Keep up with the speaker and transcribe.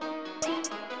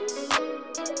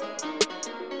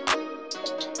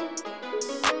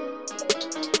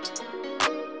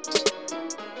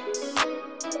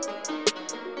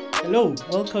Hello,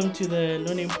 welcome to the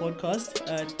No Name Podcast.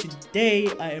 Today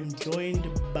I am joined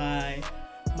by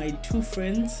my two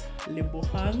friends,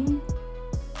 Lebohang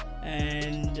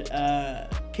and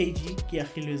KG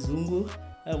Kiachile Zungu.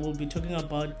 We'll be talking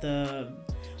about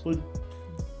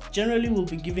we'll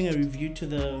be giving a review to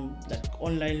the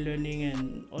online learning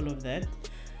and all of that.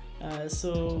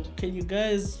 So can you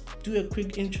guys do a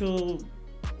quick intro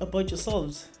about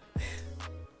yourselves?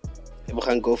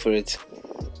 Lebohang, go for it.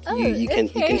 Oh, you can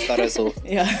start us off.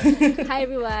 Yeah. Hi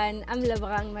everyone, I'm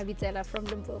Lebohang Mabitela from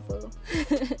Limpopo.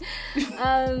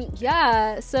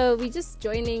 So we're just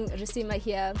joining Risima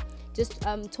here, just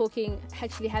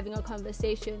having a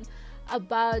conversation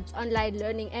about online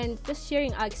learning and just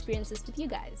sharing our experiences with you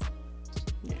guys.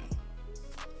 Yeah.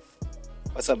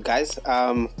 What's up, guys?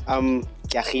 I'm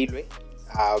Kiachile,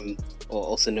 or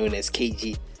also known as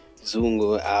KG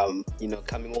Zungu.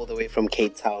 Coming all the way from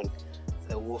Cape Town,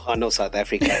 the Wuhan of South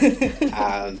Africa.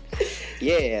 I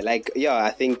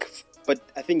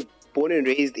think born and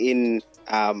raised in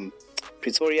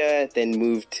Pretoria, then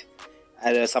moved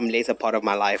at some later part of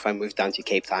my life. I moved down to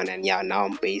Cape Town, and now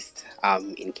I'm based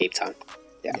in Cape Town.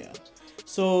 Yeah.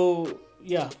 So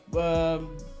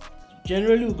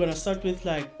generally we're gonna start with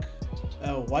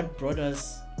what brought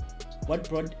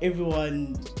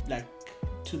everyone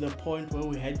to the point where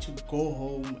we had to go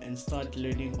home and start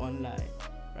learning online,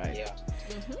 right? Yeah.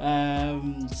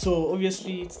 So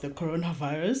obviously it's the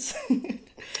coronavirus.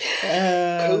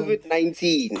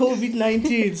 COVID-19.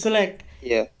 COVID-19. So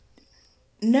Yeah.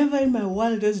 never in my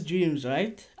wildest dreams,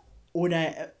 right, would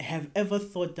I have ever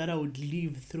thought that I would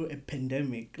live through a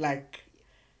pandemic. I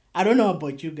don't know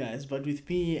about you guys, but with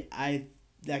me, I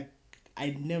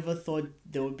never thought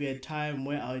there would be a time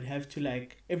where I would have to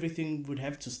everything would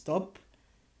have to stop,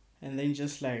 and then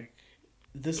just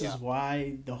this is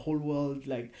why the whole world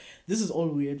this is all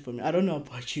weird for me. I don't know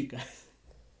about you guys.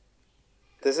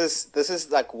 This is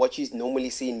like what you normally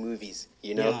see in movies,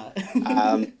 you know.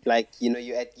 Yeah.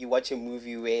 You watch a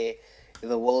movie where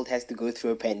the world has to go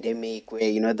through a pandemic,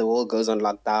 where the world goes on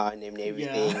lockdown and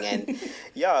everything, and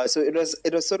so it was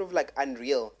sort of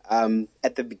unreal.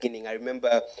 At the beginning, I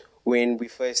remember when we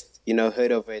first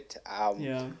heard of it.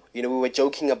 We were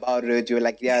joking about it. We were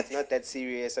like, it's not that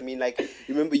serious. I mean,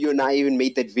 remember you and I even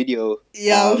made that video.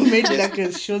 Yeah, we made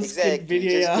a short skit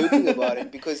video. Just joking about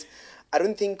it because I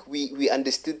don't think we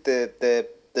understood the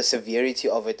severity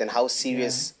of it and how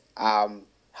serious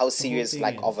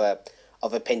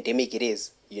of a pandemic it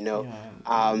is,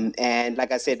 and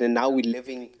like I said, and now we're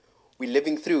living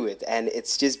through it, and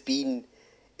it's been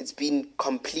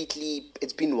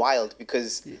wild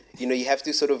because you have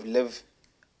to sort of live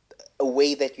a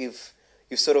way that you've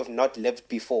sort of not lived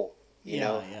before,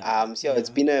 it's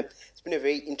been a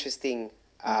very interesting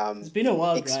it's been a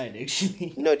wild ride,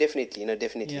 actually. No, definitely.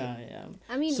 Yeah.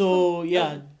 I mean,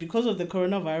 because of the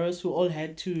coronavirus, we all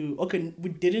had to. Okay, we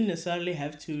didn't necessarily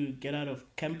have to get out of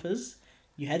campus.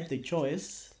 You had the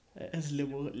choice, you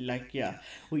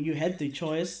had the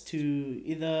choice to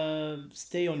either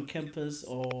stay on campus,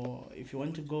 or if you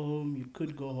want to go home, you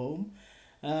could go home.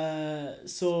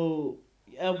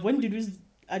 When did we?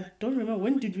 I don't remember.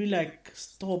 When did we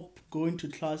stop going to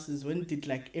classes? When did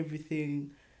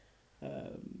everything?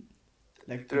 It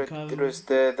was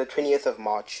the 20th of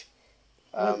March.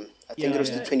 I think it was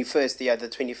the 21st. Yeah, the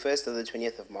 21st or the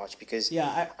 20th of March, because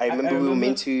I remember we were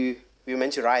meant to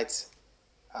write.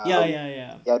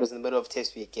 It was in the middle of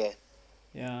test week.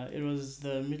 Yeah, it was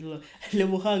the middle of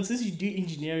Lebohang. Since you do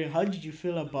engineering, how did you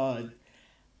feel about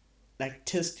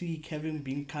test week having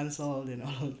been cancelled and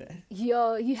all of that?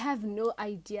 Yo, you have no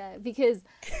idea, because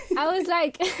I was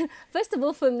first of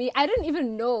all, for me, I didn't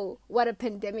even know what a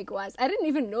pandemic was. I didn't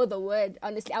even know the word,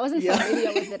 honestly. I wasn't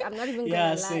familiar with it. I'm not even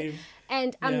gonna lie. Same.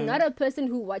 And I'm not a person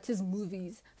who watches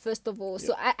movies, first of all.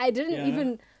 So I didn't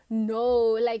even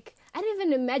know, I didn't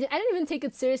even imagine. I didn't even take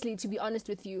it seriously, to be honest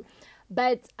with you.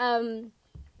 But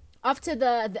after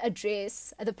the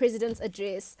address, the president's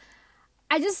address,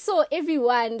 I just saw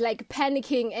everyone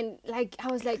panicking, and I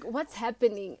was like, what's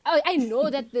happening? Oh, I know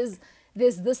that there's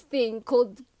this thing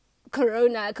called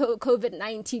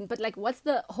COVID-19, but what's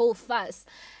the whole fuss?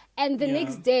 And the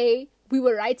next day we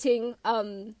were writing,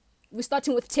 we're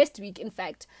starting with test week, in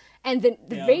fact. And then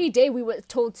the very day we were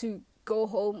told to go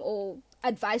home, or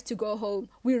advised to go home,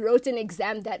 we wrote an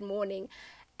exam that morning.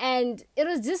 And it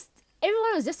was just,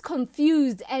 everyone was just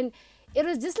confused, and it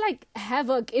was just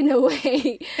havoc in a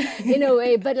way,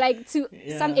 but to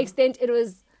some extent it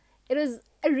was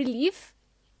a relief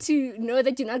to know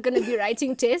that you're not going to be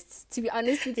writing tests, to be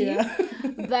honest with you.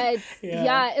 But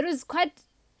it was quite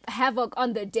havoc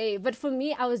on the day. But for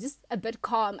me, I was just a bit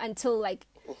calm until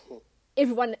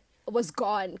everyone was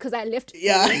gone because I left.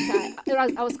 Yeah.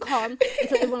 I was calm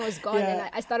until everyone was gone, Yeah. and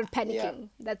I started panicking.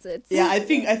 That's it. Yeah, I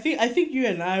think you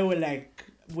and I were like,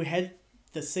 we had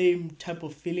the same type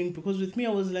of feeling, because with me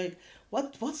I was like,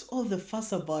 what's all the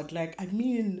fuss about? Like, I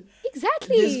mean,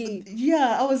 Exactly.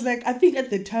 yeah, I was like, I think at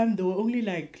the time there were only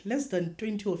like less than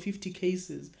 20 or 50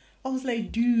 cases. I was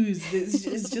like, dudes,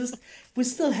 it's just, we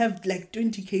still have like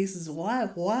 20 cases. Why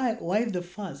the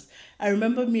fuss? I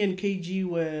remember me and KG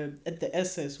were at the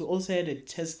SS. We also had a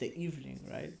test the evening,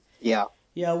 right? Yeah.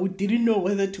 Yeah, we didn't know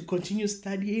whether to continue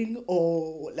studying,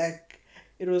 or like,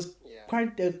 it was Yeah.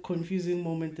 quite a confusing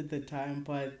moment at the time.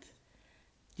 But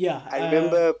yeah, I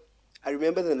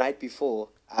remember the night before.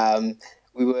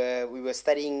 We were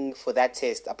studying for that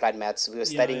test, applied maths. We were yeah,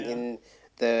 studying yeah. in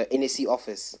the NSC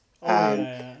office Oh yeah,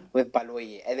 yeah. with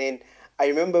Baloyi, and then I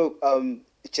remember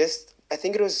just I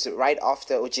think it was right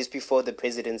after or just before the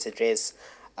president's address.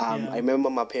 I Yeah. remember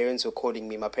my parents were calling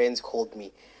me. My parents called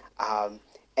me.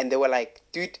 And they were like,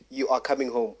 dude, you are coming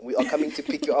home. We are coming to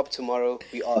pick you up tomorrow.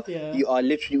 Yeah. We are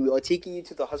taking you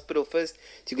to the hospital first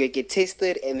to get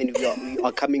tested, and then we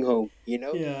are coming home.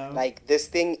 Yeah. Like, this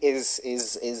thing is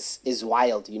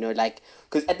wild. Like,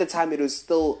 because at the time it was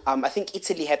still I think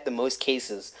Italy had the most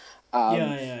cases.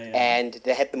 Yeah. And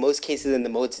they had the most cases and the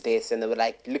most deaths, and they were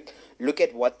like, look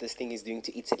at what this thing is doing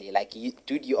to Italy. Like,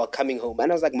 dude, you are coming home.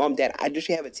 And I was like, Mom, Dad, I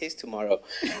literally have a test tomorrow.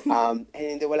 And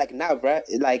they were like, nah, bruh,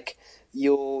 like,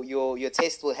 your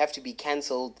test will have to be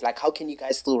cancelled. Like, how can you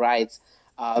guys still ride?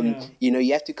 Yeah.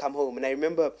 You have to come home. And I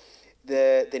remember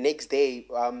the next day,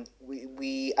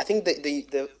 we I think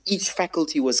the each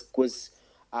faculty was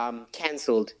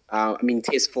cancelled. I mean,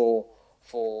 tests for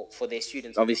their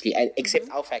students, obviously, except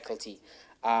our faculty.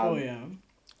 Oh Um, yeah.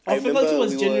 I Our faculty remember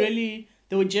was we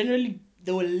were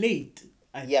they were late,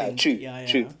 I Yeah, think. true, Yeah,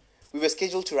 true. yeah. We were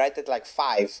scheduled to write at like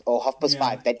 5 or half past Yeah.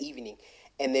 5 that evening,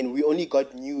 and then we only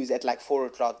got news at like 4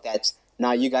 o'clock that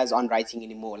now you guys aren't writing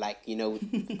anymore. Like,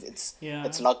 it's Yeah.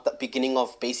 it's locked up, beginning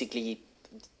of basically,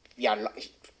 yeah,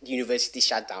 university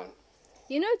shutdown.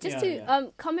 Just Yeah, to yeah.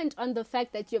 comment on the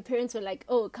fact that your parents were like,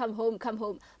 "Oh, come home, come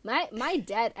home." My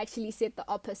dad actually said the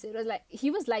opposite. It was like, he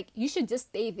was like, "You should just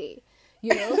stay there,"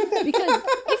 because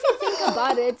if you think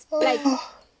about it, like,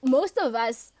 most of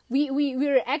us, we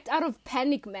react out of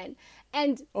panic, man.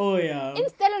 And Oh yeah. in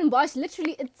Stellenbosch,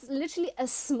 it's literally a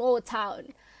small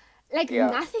town. Like, Yeah.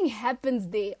 nothing happens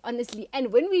there, honestly.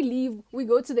 And when we leave, we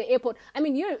go to the airport. I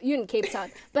mean, you're in Cape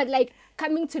Town, but like,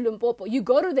 coming to Limpopo, you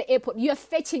go to the airport, you're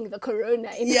fetching the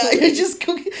corona. Yeah, you're just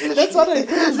cooking. That's what I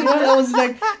thought as well. I was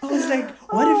like,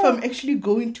 what if I'm actually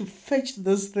going to fetch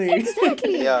this thing?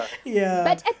 Exactly. Yeah. Yeah.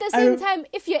 But at the same time,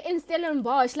 if you're in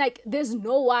Stellenbosch, like, there's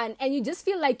no one, and you just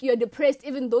feel like you're depressed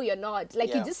even though you're not.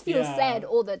 Like, you Yeah. just feel Yeah. sad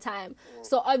all the time.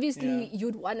 So obviously, Yeah.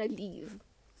 you'd want to leave.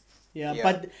 Yeah, Yeah.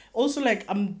 but also, like,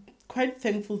 I'm quite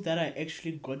thankful that I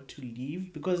actually got to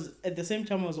leave, because at the same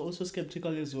time I was also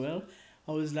skeptical as well.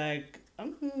 I was like,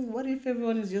 what if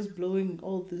everyone is just blowing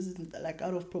all this like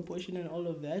out of proportion and all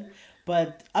of that?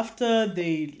 But after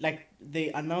they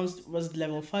announced was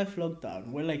level 5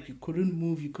 lockdown, where like you couldn't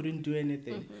move, you couldn't do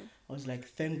anything. I was like,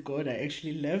 thank God I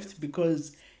actually left,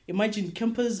 because imagine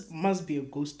campus must be a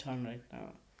ghost town right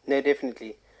now. No,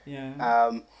 definitely.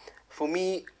 Yeah. For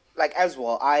me, like, as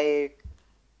well, I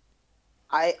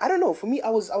don't know. For me, I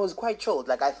was quite chilled.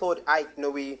 Like, I thought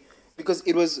we, because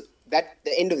it was that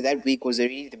the end of that week was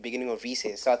already the beginning of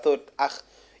recess. So I thought,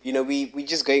 we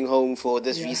just going home for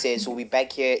this Yeah. recess. We'll be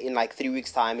back here in like 3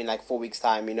 weeks time, in like 4 weeks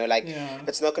time. Like, Yeah.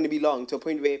 it's not going to be long, to a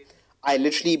point where I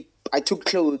took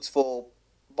clothes for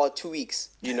about 2 weeks.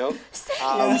 Yeah,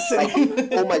 Like,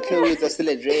 all my clothes are still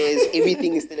at Dre's.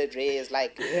 Everything is still at Dre's.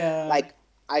 Like, Yeah. like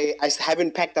I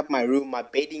haven't packed up my room. My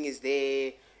bedding is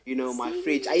there. My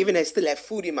fridge. I still have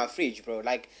food in my fridge, bro.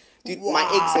 Like, dude, my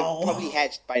eggs have Wow. probably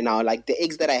hatched by now. Like, the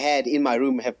eggs that I had in my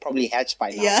room have probably hatched by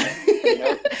now.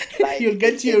 Yeah. Like, You'll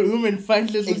get to your room and find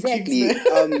little exactly. chicks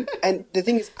there. And the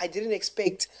thing is, I didn't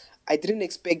expect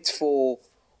for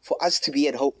us to be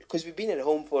at home, because we've been at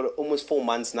home for almost 4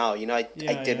 months now. I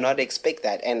Yeah, did yeah. not expect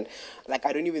that, and like,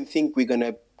 I don't even think we're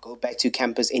gonna go back to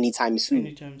campus anytime soon.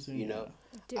 Anytime soon,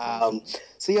 Definitely.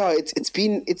 So yeah, it's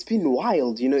been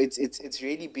wild. It's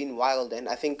really been wild, and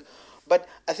I think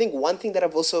one thing that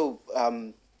I've also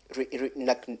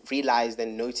realized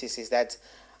and noticed is that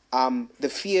the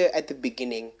fear at the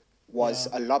beginning was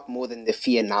Yeah. a lot more than the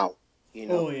fear now.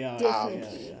 Oh yeah.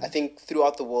 Definitely. Yeah. I think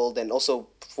throughout the world, and also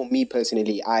for me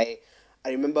personally, I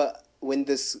remember when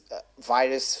this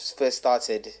virus first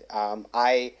started.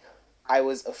 I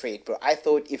was afraid, bro. I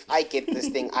thought if I get this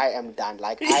thing, I am done.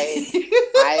 Like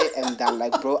I am done.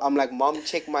 Like, bro, I'm like, mom,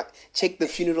 check the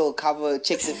funeral cover,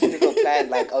 check the funeral plan.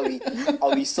 Like,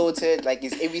 are we sorted? Like,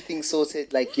 is everything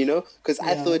sorted? Like, because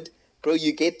I thought, bro,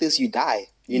 you get this, you die.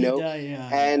 You die, yeah.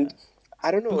 And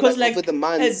I don't know, because like over the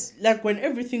months, like when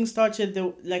everything started,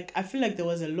 I feel like there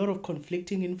was a lot of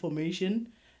conflicting information.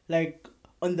 Like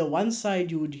on the one side,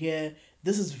 you would hear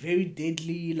this is very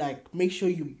deadly. Like make sure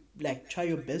you like try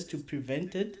your best to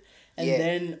prevent it. And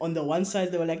then on the one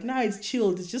side, they were like, nah, it's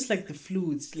chilled. It's just like the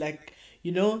flu. It's like,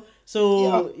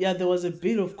 So there was a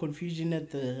bit of confusion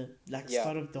at the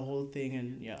start of the whole thing,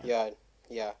 and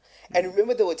Yeah. And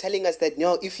remember they were telling us that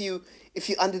if you're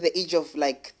under the age of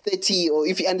like 30 or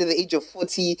if you're under the age of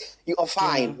 40, you are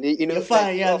fine. You're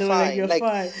fine. Like, They were like, you're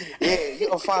fine. Yeah, you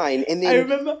are fine. And then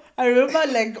I remember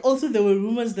like also there were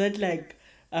rumors that like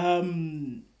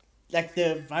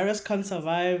the virus can't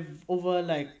survive over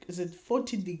like is it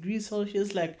 40 degrees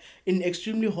Celsius, like in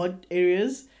extremely hot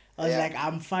areas. I was like,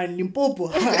 I'm fine,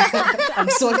 Limpopo. I'm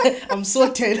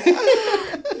sorted.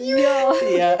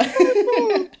 Yeah.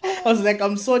 I was like,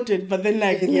 I'm sorted. But then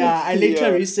I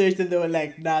later researched and they were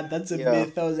like, nah, that's a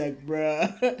myth. I was like,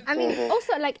 bruh. I mean,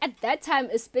 also like at that time,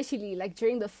 especially like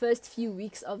during the first few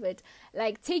weeks of it,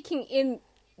 like taking in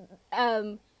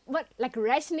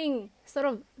rationing sort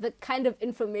of the kind of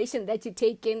information that you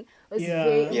take in was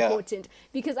very important,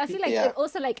 because I feel like it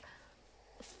also like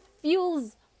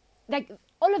fuels like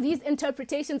all of these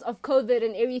interpretations of COVID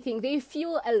and everything. They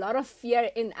fuel a lot of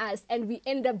fear in us, and we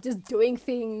end up just doing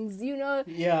things,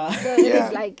 Yeah. So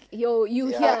it's like, you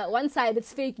hear one side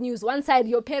it's fake news, one side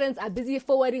your parents are busy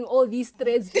forwarding all these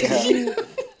threads to you.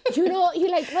 You're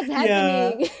like, what's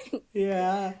happening?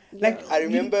 Yeah. Like I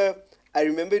remember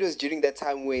it was during that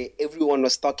time where everyone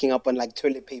was stocking up on like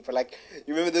toilet paper. Like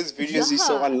you remember those videos you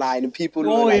saw online, and people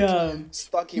were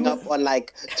stocking up on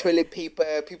like toilet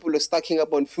paper. People were stocking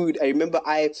up on food. I remember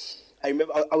I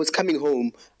was coming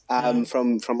home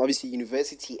from obviously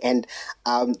university, and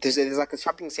there's like a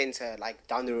shopping center like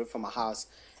down the road from my house.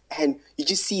 And you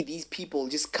just see these people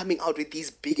just coming out with these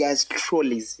big ass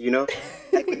trolleys,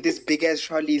 like with these big ass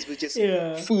trolleys with just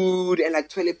food and like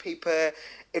toilet paper.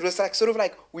 It was like sort of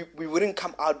like we wouldn't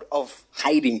come out of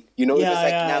hiding, It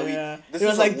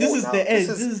was like this is the end.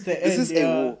 This is the end. This is a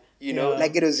war,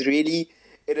 Like it was really,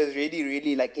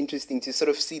 really like interesting to sort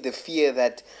of see the fear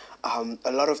that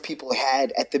a lot of people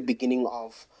had at the beginning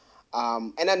of.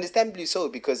 And understandably so,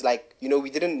 because we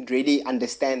didn't really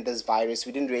understand this virus.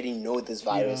 We didn't really know this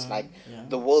virus.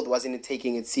 The world wasn't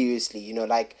taking it seriously.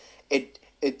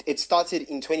 It started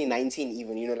in 2019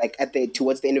 even.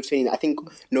 Towards the end of I think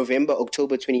November,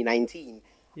 October 2019.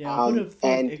 Yeah, I would have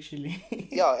thought actually.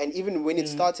 And even when it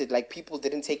started, people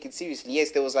didn't take it seriously. Yes,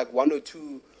 there was one or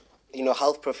two,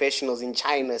 health professionals in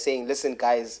China saying, "Listen,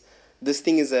 guys, this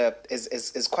thing is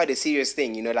quite a serious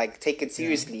thing. Take it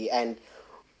seriously." And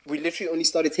we literally only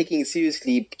started taking it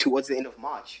seriously towards the end of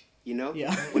March,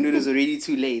 when it was already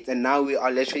too late. And now we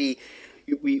are literally,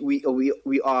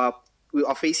 we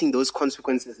are facing those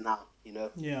consequences now,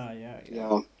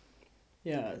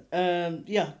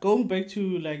 Going back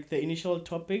to the initial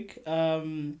topic,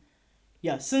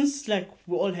 since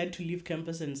we all had to leave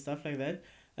campus and stuff like that,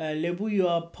 Lebu, you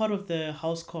are part of the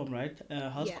Housecom, right?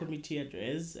 House committee at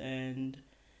Res, and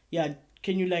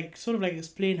can you sort of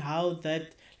explain how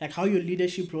that how your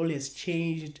leadership role has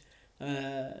changed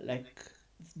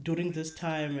during this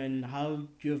time, and how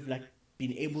you've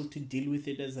been able to deal with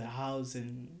it as a house?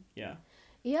 And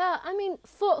I mean,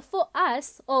 for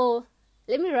us, or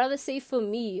let me rather say for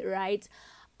me, right?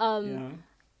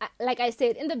 Like I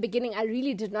said in the beginning, I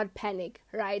really did not panic,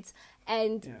 right?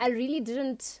 And I really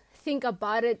didn't think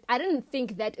about it. I didn't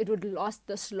think that it would last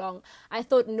this long. I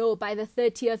thought, no, by the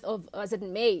 30th of, was it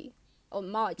May or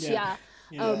March?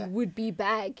 Would be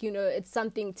back. It's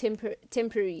something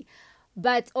temporary.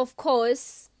 But of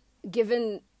course,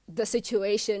 given the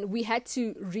situation, we had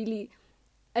to really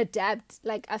adapt.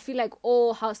 I feel like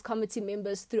all house committee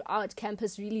members throughout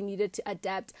campus really needed to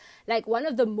adapt. One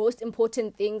of the most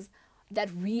important things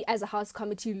that we as a house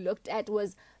committee looked at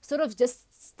was sort of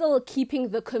just still keeping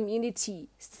the community,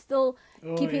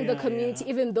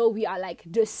 even though we are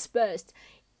dispersed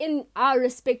in our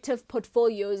respective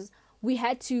portfolios. We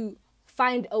had to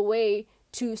find a way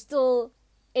to still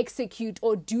execute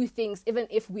or do things even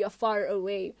if we are far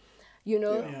away,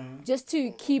 just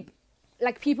to keep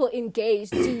people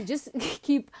engaged, to just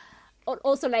keep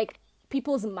also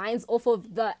people's minds off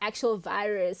of the actual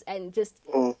virus, and just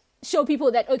show people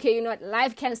that, okay,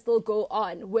 life can still go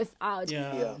on without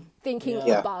thinking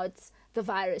about the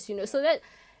virus, so that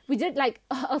we did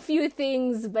a few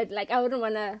things, but I wouldn't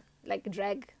want to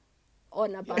drag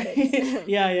on about it.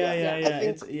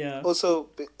 I think also,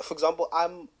 for example,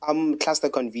 I'm cluster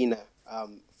convener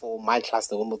for my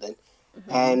cluster Wimbledon,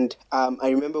 and I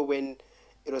remember when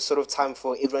it was sort of time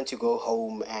for everyone to go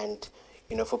home and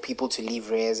for people to leave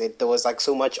res. There was like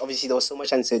so much. Obviously, there was so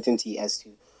much uncertainty as to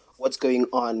what's going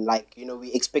on. Like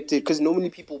we expected, because normally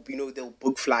people they'll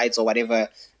book flights or whatever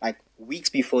like weeks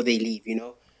before they leave.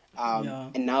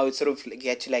 And now it's sort of like you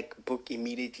had to like book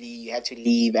immediately. You had to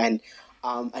leave, and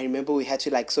I remember we had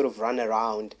to like sort of run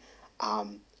around,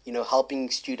 helping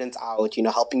students out,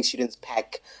 helping students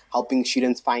pack, helping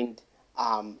students find,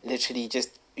 literally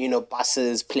just,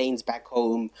 buses, planes back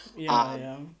home,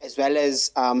 as well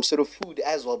as sort of food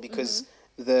as well, because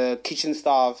the kitchen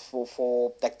staff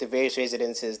for like the various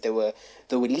residences, they were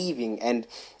leaving. And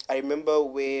I remember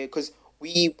because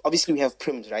we have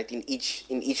prims, right? In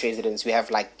each residence, we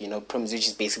have like, prims, which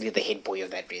is basically the head boy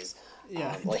of that res.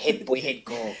 Or head boy, head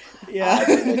girl.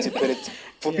 To put it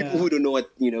for people who don't know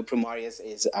what primarius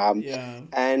is.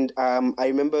 And I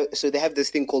remember, so they have this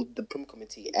thing called the prim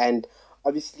committee, and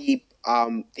obviously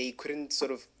they couldn't sort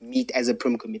of meet as a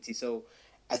prim committee. So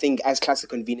I think as cluster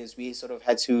conveners, we sort of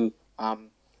had to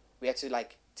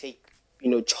like take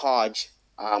charge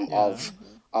of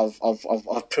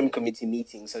prim committee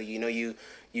meetings. So you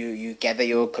gather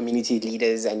your community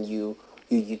leaders and you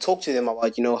talk to them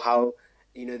about how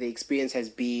the experience has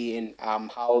been,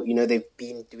 how they've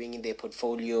been doing in their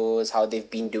portfolios, how they've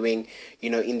been doing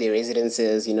in their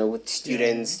residences, with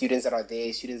students that are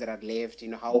there, students that have left,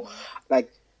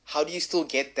 how do you still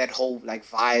get that whole like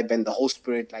vibe and the whole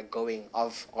spirit like going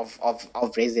of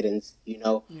residents,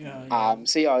 So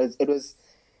it was,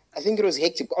 I think it was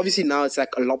hectic. Obviously now it's like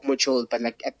a lot more chilled, but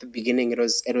like at the beginning it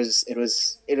was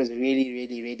really,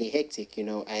 really, really hectic,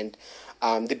 And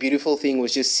the beautiful thing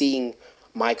was just seeing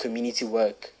my community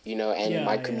work, and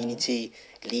my community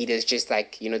leaders just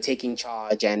like, taking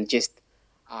charge, and just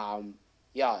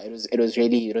it was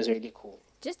really cool.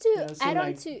 Just to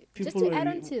add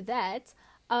on to that,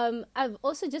 I've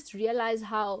also just realized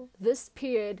how this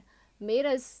period made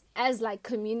us as like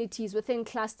communities within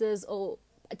clusters or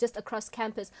just across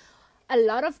campus, a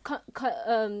lot of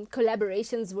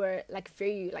collaborations were like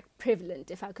very like prevalent,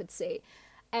 if I could say,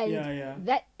 and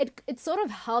that it sort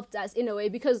of helped us in a way,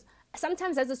 because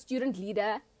sometimes as a student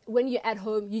leader, when you're at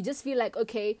home, you just feel like,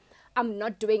 okay, I'm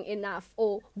not doing enough,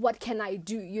 or what can I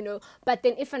do, But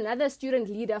then if another student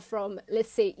leader from, let's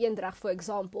say, Eendracht, for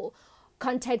example,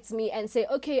 contacts me and say,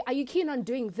 okay, are you keen on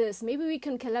doing this? Maybe we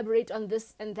can collaborate on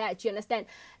this and that, you understand?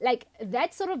 Like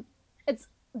that sort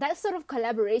of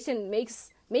collaboration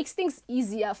makes things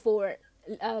easier for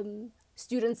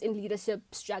students in leadership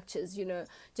structures,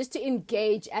 just to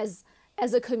engage as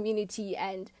a community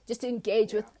and just to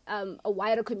engage with a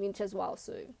wider community as well.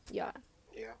 So yeah.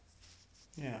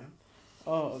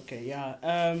 Oh, okay.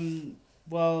 Yeah.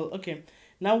 Well, okay.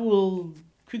 Now we'll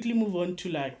quickly move on to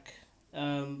like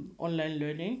online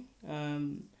learning.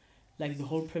 Like the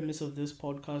whole premise of this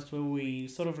podcast, where we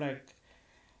sort of like,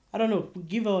 I don't know,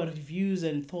 give our reviews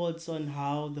and thoughts on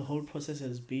how the whole process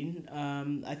has been.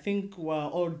 I think we're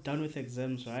all done with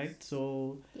exams, right?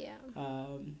 So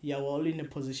we're all in a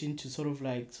position to sort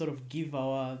of give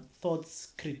our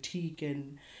thoughts, critique,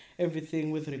 and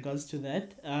everything with regards to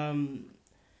that.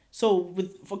 So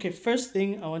first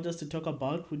thing I want us to talk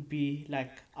about would be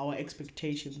like our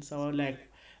expectations. Our like,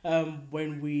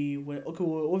 when we were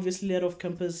we're obviously out of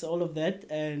campus, all of that,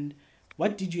 and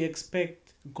what did you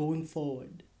expect going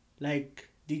forward? Like,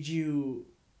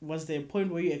 was there a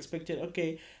point where you expected,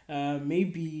 okay,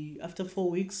 maybe after 4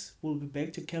 weeks, we'll be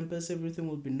back to campus, everything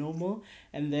will be normal?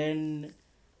 And then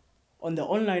on the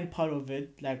online part of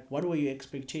it, like, what were your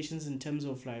expectations in terms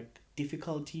of, like,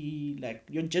 difficulty, like,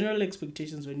 your general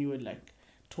expectations when you were, like,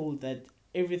 told that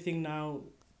everything now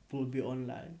will be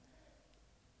online?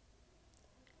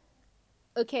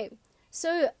 Okay.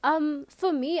 So,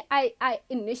 for me, I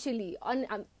initially,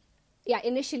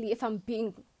 if I'm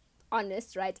being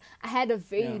honest, right, I had a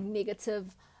very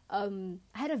negative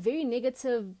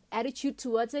attitude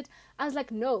towards it. I was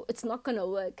like, no, it's not gonna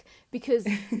work, because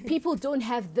people don't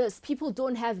have this, people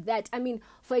don't have that. I mean,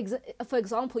 for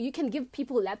example, you can give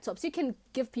people laptops, you can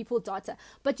give people data,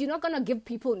 but you're not gonna give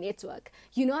people network.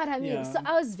 You know what I mean? So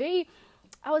I was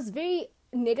very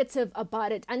negative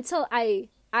about it until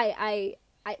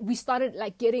we started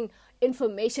like getting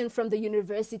information from the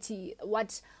university,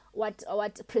 what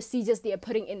procedures they are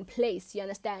putting in place, you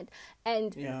understand?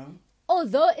 And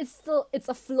although it's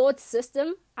a flawed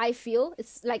system, I feel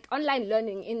it's like online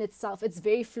learning in itself, it's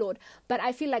very flawed, but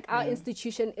I feel like our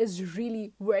institution is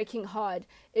really working hard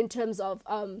in terms of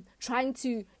trying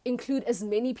to include as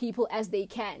many people as they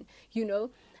can,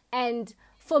 and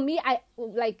for me, I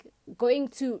like going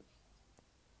to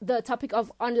the topic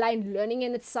of online learning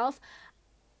in itself.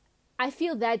 I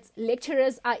feel that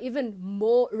lecturers are even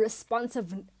more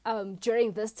responsive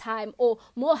during this time, or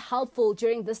more helpful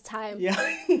during this time, Yeah.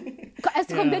 as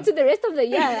compared to the rest of the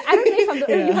year. I don't know if I'm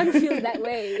the only one who feels that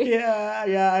way. Yeah,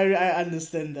 I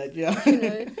understand that. Yeah. You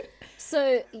know,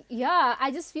 so yeah,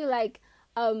 I just feel like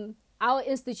our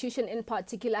institution in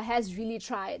particular has really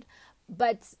tried,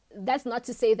 but that's not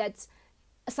to say that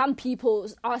some people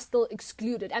are still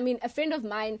excluded. I mean, a friend of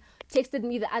mine texted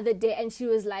me the other day, and she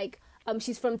was like,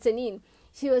 she's from Tanin.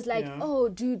 She was like, Yeah. oh,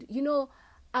 dude,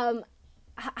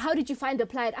 how did you find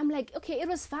Applied? I'm like, okay, it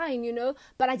was fine,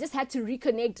 but I just had to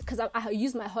reconnect because I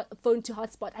use my phone to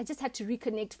hotspot. I just had to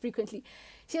reconnect frequently.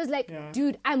 She was like, Yeah.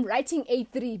 dude, I'm writing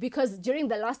A3 because during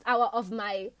the last hour of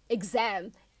my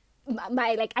exam,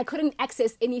 my like I couldn't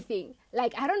access anything.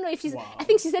 Like, I don't know if Wow. I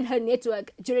think she said her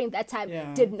network during that time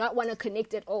Yeah. did not want to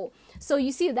connect at all. So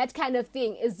you see, that kind of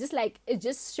thing is just like, it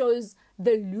just shows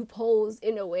the loopholes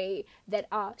in a way that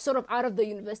are sort of out of the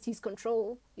university's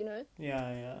control,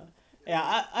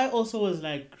 Yeah, I also was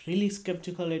like really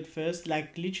skeptical at first.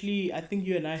 Like, literally, I think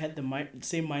you and I had the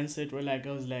same mindset where, like,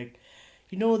 I was like,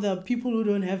 the people who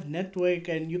don't have network,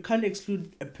 and you can't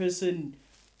exclude a person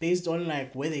based on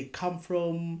like where they come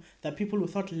from, the people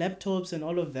without laptops and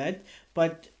all of that.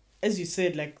 But as you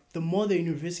said, like, the more the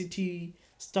university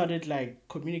started like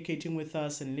communicating with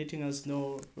us and letting us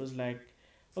know, it was like,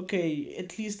 okay,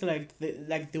 at least like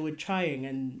they were trying.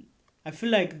 And I feel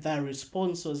like the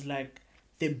response was like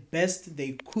the best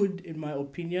they could, in my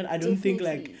opinion. I don't think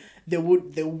like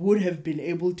Definitely. they would have been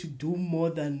able to do more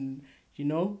than,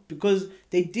 because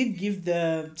they did give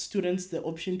the students the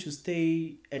option to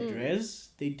stay at res.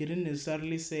 They didn't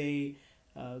necessarily say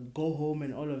go home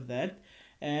and all of that.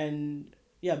 And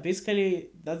yeah, basically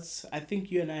that's, I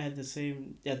think you and I had the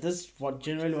same, yeah, that's what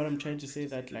I'm trying to say,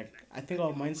 that like I think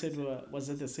our mindset was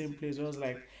at the same place. It was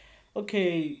like,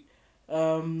 okay,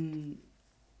 um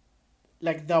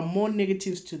like there are more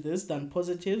negatives to this than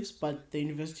positives, but the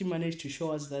university managed to show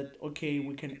us that, okay,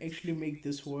 we can actually make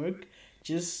this work.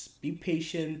 Just be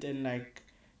patient and like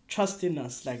trust in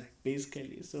us, like,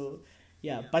 basically. So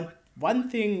yeah, but one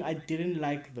thing I didn't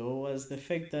like though was the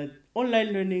fact that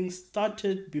online learning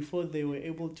started before they were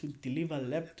able to deliver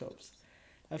laptops.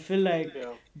 I feel like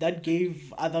Yeah. that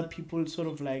gave other people sort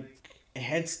of like a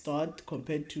head start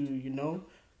compared to,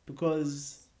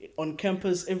 because on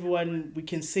campus, everyone, we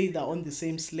can say they're on the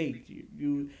same slate.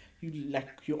 You like,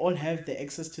 you all have the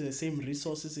access to the same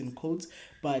resources in codes.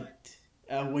 But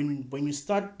when you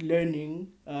start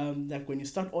learning, like when you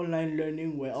start online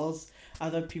learning, where else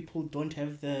other people don't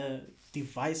have the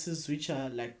devices which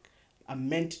are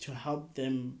meant to help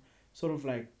them sort of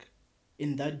like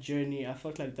in that journey, I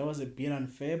felt like that was a bit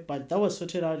unfair, but that was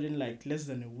sorted out in like less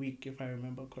than a week, if I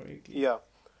remember correctly. Yeah.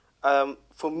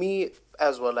 For me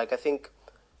as well, like I think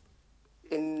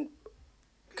in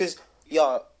because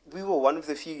yeah, we were one of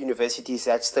the few universities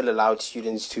that still allowed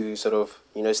students to sort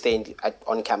of stay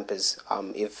on campus.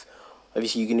 If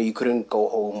obviously you couldn't go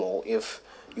home, or if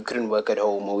you couldn't work at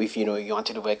home, or if you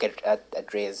wanted to work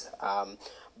at res.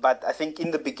 But I think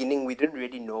in the beginning we didn't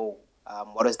really know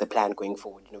what was the plan going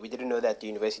forward. We didn't know that the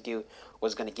university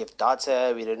was going to give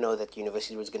data. We didn't know that the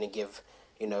university was going to give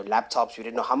laptops. We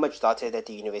didn't know how much data that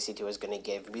the university was going to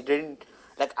give. We didn't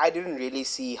like I didn't really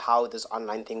see how this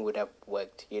online thing would have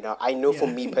worked. I know for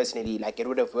Yeah. me personally, like it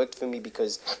would have worked for me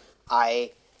because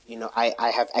I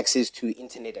I have access to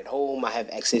internet at home. I have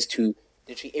access to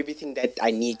literally everything that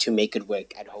I need to make it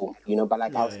work at home. But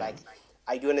like I Yeah, was yeah. like,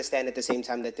 I do understand at the same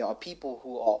time that there are people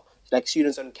who are like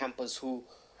students on campus who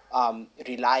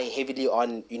rely heavily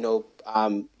on your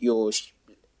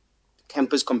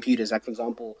campus computers, like for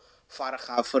example,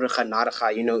 Faraga, Furaga,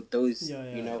 Naraga, those, Yeah,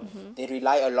 yeah, yeah. they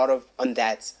rely a lot of on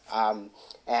that.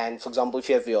 And for example, if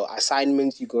you have your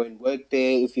assignments, you go and work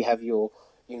there. If you have your,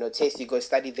 test, you go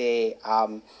study there.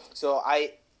 So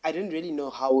I didn't really know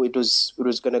how it was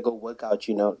gonna go work out,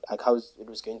 like how it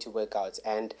was going to work out.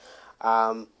 And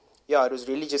yeah, it was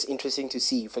really just interesting to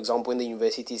see. For example, when the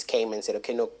universities came and said,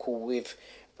 okay, no, cool, we've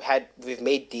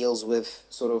made deals with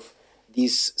sort of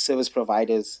these service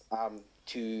providers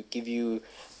to give you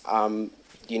data.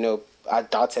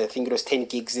 I think it was 10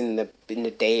 gigs in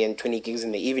the day and 20 gigs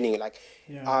in the evening. Like,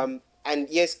 Yeah. and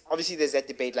yes, obviously there's that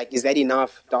debate. Like, is that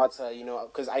enough data?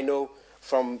 Because I know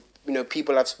from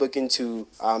people I've spoken to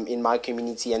in my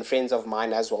community and friends of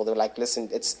mine as well. They're like, listen,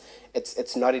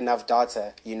 it's not enough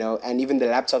data. And even the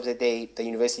laptops that the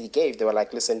university gave, they were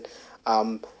like, listen,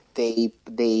 they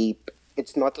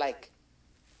it's not like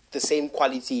the same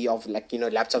quality of like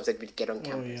laptops that we get on Oh,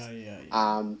 yeah, campus. yeah,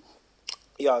 yeah. Um,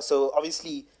 yeah, so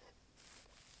obviously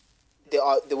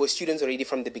there were students already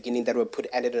from the beginning that were put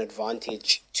at an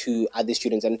advantage to other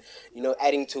students, and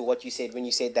adding to what you said when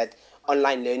you said that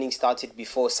online learning started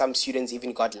before some students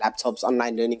even got laptops.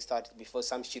 Online learning started before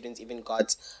some students even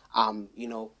got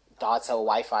data or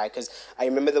Wi-Fi. Because I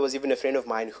remember there was even a friend of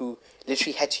mine who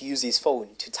literally had to use his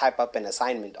phone to type up an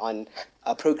assignment on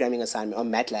a programming assignment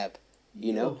on MATLAB.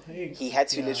 Oh, hey, He had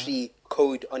to yeah. literally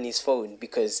code on his phone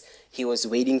because he was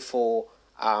waiting for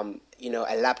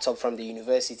a laptop from the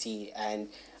university. And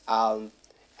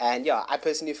yeah, I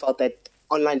personally felt that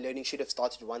online learning should have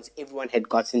started once everyone had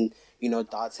gotten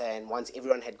data, and once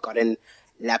everyone had gotten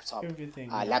Everything,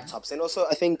 yeah. laptops. And also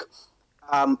I think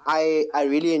I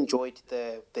really enjoyed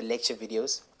the lecture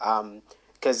videos,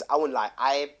 because I won't lie,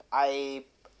 I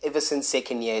ever since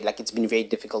second year, like, it's been very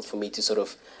difficult for me to sort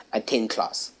of attend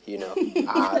class.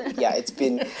 Yeah, it's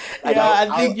been like, Yeah,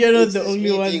 I think you're not it's the just only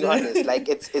me one being there. honest. Like,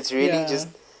 it's really Yeah. just,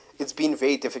 it's been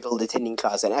very difficult attending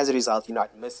class, and as a result,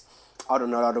 I'd miss out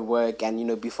on a lot of work,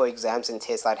 and before exams and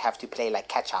tests, I'd have to play like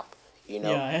catch up.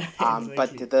 Yeah,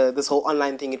 But exactly. this whole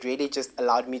online thing, it really just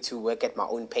allowed me to work at my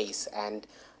own pace, and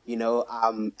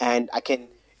I can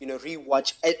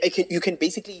rewatch. I can You can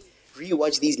basically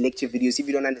rewatch these lecture videos. If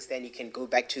you don't understand, you can go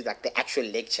back to like the actual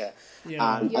lecture,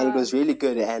 Yeah. and it Yeah. was really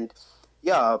good. And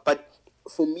yeah, but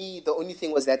for me, the only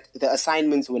thing was that the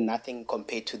assignments were nothing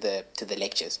compared to the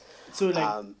lectures. So like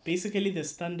Um, basically the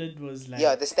standard was yeah,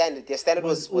 like the standard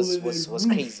was was over was the was was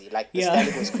roof. crazy. Like, the Yeah.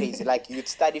 standard was crazy. Like, you'd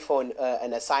study for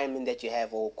an assignment that you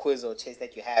have, or quiz or test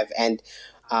that you have, and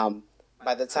um,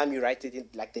 by the time you write it in,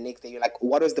 like, the next day, you're like,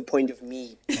 what was the point of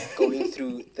me going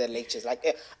through the lectures? Like,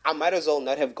 I might as well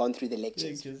not have gone through the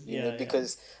lectures, Lectures. Yeah, yeah.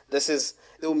 because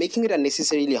they were making it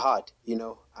unnecessarily hard.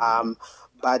 Yeah.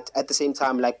 But at the same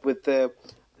time, like, with the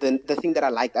thing that I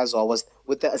liked as well was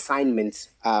with the assignments.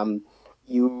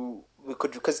 You we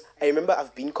could, because I remember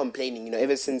I've been complaining,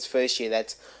 ever since first year,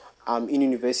 that in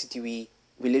university we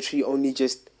literally only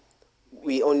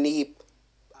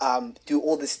do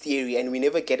all this theory, and we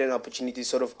never get an opportunity to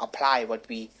sort of apply what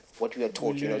we are We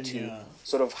taught, learn, to yeah.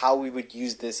 sort of how we would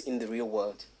use this in the real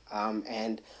world.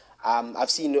 And I've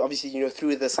seen, obviously,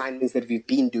 through the assignments that we've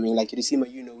been doing, like, you see,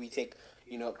 we take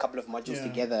a couple of modules Yeah.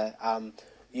 together.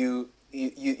 You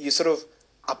sort of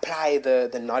apply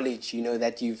the knowledge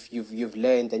that you've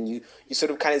learned, and you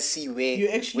sort of kind of see You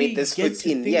where actually this get fits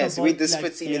to in. think Yes, where about this like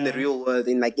fits in the yeah. real world,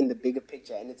 in the bigger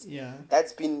picture. And Yeah.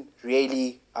 that's been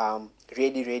really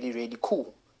really really really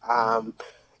cool. Yeah.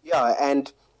 Yeah,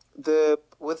 and the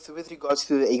with regards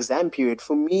to the exam period,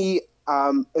 for me,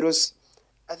 it was,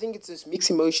 I think it's just mixed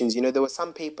emotions. There were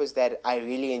some papers that I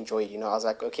really enjoyed. I was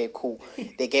like, okay, cool.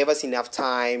 They gave us enough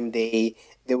time. They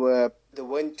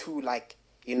weren't too, like,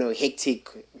 hectic,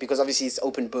 because obviously it's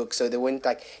open book, so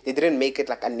they didn't make it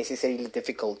like unnecessarily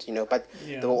difficult. But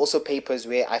there Yeah. were also papers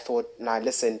where I thought, nah,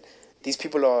 listen, these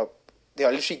people they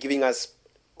are literally giving us,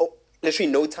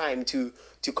 literally, no time to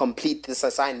complete this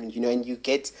assignment. And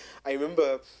I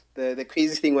remember the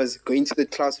craziest thing was going to the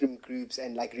classroom groups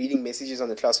and, like, reading messages on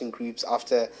the classroom groups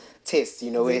after tests, The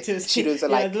where test. students are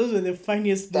Yeah, like, those were the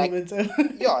funniest moments ever.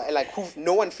 yeah, and, like,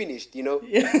 no one finished. Yeah.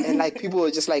 And, like, people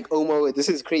were just like, oh my word, this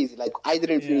is crazy. Like, I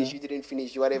didn't finish, Yeah. you didn't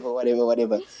finish, whatever, whatever,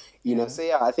 whatever. Yeah. So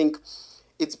yeah, I think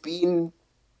it's been,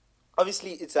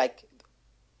 obviously, it's like,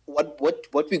 what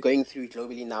we're going through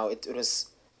globally now, it was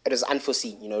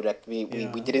unforeseen. That we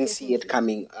Yeah. didn't see it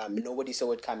Definitely. coming. Nobody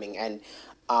saw it coming. And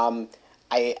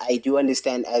I do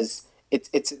understand, as it's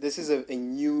this is a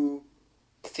new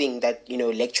thing that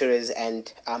lecturers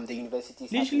and the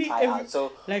universities have to Literally try every out.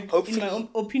 So like in my own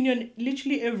hopefully, opinion,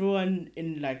 literally everyone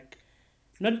in like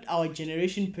not our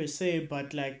generation per se,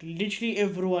 but like literally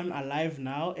everyone alive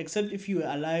now, except if you were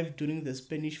alive during the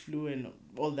Spanish flu and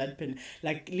all that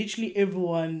like literally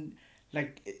everyone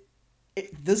like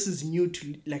this is new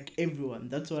to like everyone.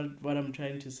 That's what I'm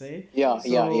trying to say. yeah,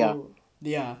 yeah, yeah, So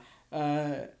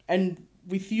yeah, and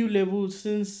with you level,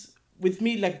 since with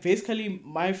me like basically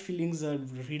my feelings are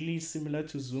really similar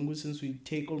to Zungu, since we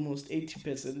take almost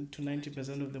 80% to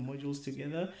 90% of the modules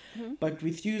together. But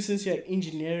with you, since you're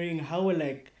engineering, how are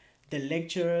like the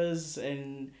lecturers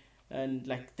and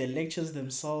like the lectures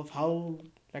themselves, how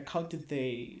did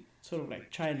they sort of like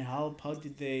try and help, how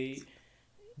did they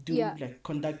do Yeah. like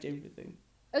conduct everything?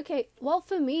 Okay, well,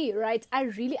 for me, right, I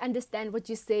really understand what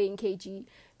you're saying, KG,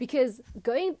 because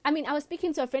I was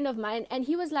speaking to a friend of mine, and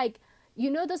he was like,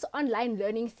 this online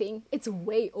learning thing, it's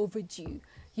way overdue,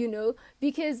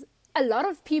 because a lot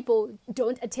of people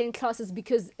don't attend classes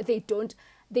because they don't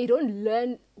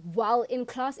learn well in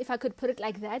class, if I could put it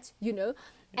like that,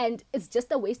 and it's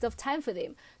just a waste of time for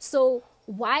them. So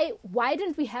why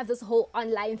didn't we have this whole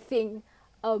online thing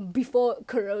before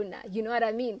Corona. You know what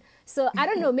I mean? So I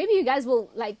don't know. Maybe you guys will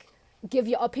like give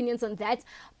your opinions on that.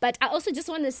 But I also just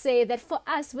want to say that for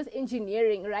us with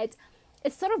engineering, right,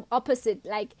 it's sort of opposite.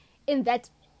 Like in that,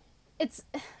 it's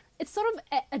sort of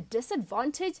a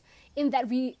disadvantage in that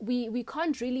we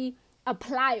can't really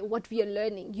apply what we are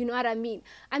learning. You know what I mean?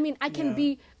 I mean, I can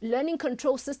be learning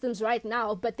control systems right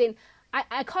now, but then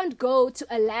I can't go to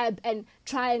a lab and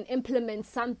try and implement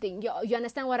something. You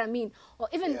understand what I mean? Or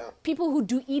even people who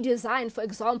do e-design, for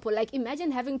example, like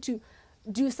imagine having to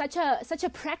do such a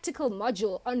practical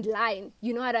module online.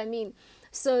 You know what I mean?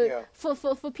 So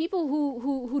for people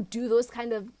who do those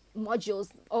kind of modules,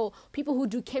 or people who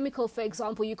do chemical, for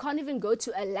example, you can't even go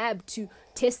to a lab to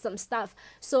test some stuff.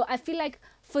 So I feel like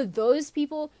for those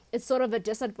people it's sort of a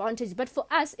disadvantage. But for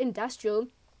us industrial,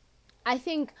 I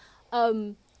think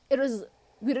we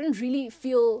didn't really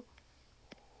feel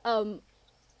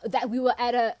that we were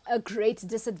at a great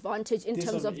disadvantage in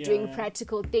terms of doing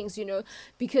practical things, you know,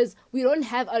 because we don't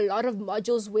have a lot of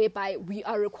modules whereby we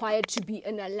are required to be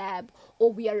in a lab,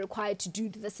 or we are required to do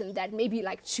this and that, maybe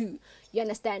like 2, you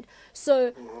understand?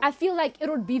 So I feel like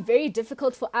it would be very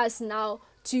difficult for us now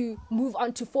to move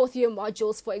on to 4th year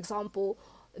modules, for example,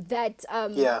 that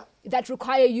that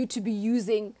require you to be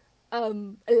using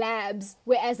labs,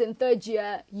 whereas in 3rd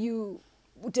year you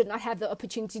did not have the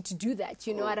opportunity to do that.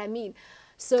 You know what I mean?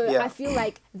 So I feel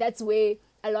like that's where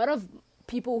a lot of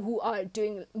people who are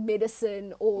doing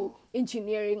medicine or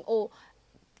engineering or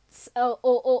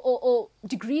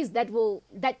degrees that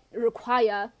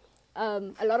require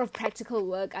a lot of practical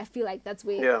work, I feel like that's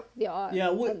where they are. Yeah,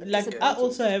 like I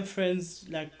also have friends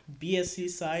like BSc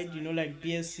side, you know, like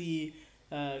BSc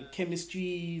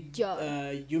chemistry,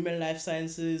 human life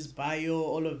sciences, bio,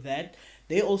 all of that.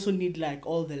 They also need like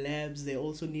all the labs, they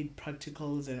also need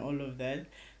practicals and all of that.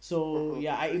 So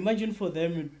yeah, I imagine for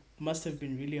them it must have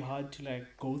been really hard to like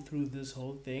go through this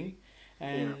whole thing.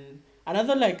 And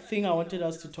another like thing I wanted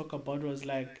us to talk about was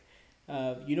like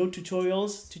you know,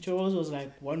 tutorials was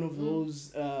like one of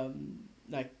those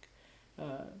one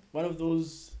of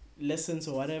those lessons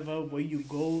or whatever where you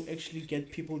go actually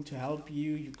get people to help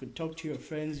you. You could talk to your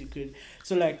friends, you could.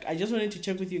 So like I just wanted to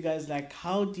check with you guys, like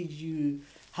did you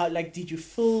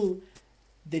feel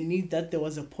the need that there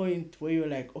was a point where you're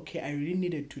like, okay, I really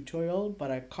need a tutorial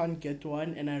but I can't get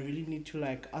one, and I really need to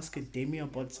like ask a Demi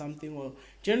about something, or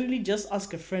generally just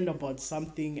ask a friend about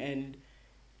something, and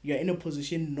you're in a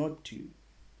position not to?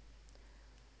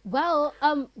 Well,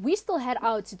 we still had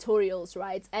our tutorials,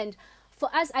 right? And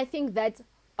for us, I think that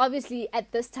obviously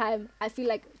at this time, I feel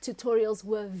like tutorials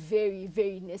were very,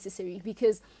 very necessary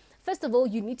because, first of all,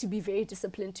 you need to be very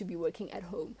disciplined to be working at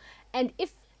home. And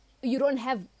if you don't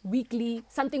have weekly,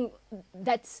 something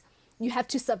that's you have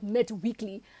to submit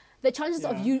weekly, the chances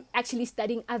of you actually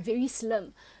studying are very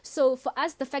slim. So for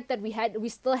us, the fact that we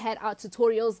still had our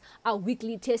tutorials, our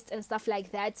weekly tests and stuff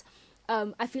like that,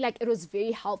 I feel like it was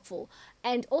very helpful.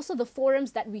 And also the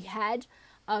forums that we had,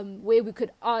 where we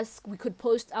could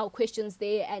post our questions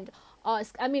there and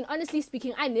ask. I mean, honestly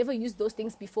speaking, I never used those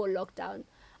things before lockdown.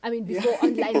 I mean, before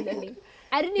online learning.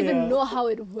 I didn't even know how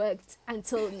it worked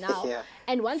until now.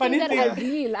 And one thing that I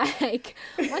really like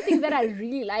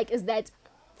is that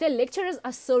the lecturers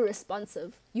are so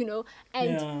responsive, you know,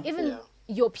 and even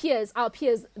our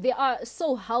peers, they are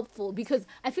so helpful because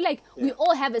I feel like we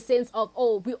all have a sense of,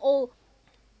 we all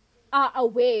are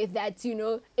aware that, you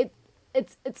know,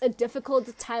 it's a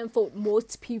difficult time for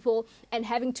most people, and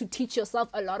having to teach yourself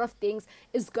a lot of things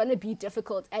is going to be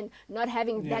difficult, and not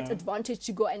having that advantage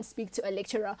to go and speak to a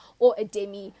lecturer or a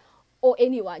Demi or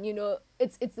anyone, you know,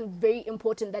 it's very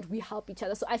important that we help each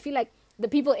other. So I feel like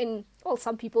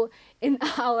some people in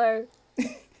our,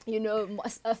 you know,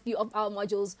 a few of our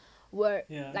modules were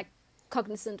like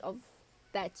cognizant of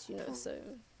that, you know. So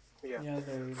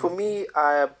for me,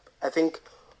 I think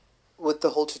with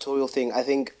the whole tutorial thing, I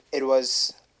think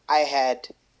I had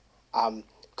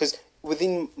because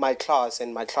within my class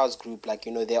and my class group, like,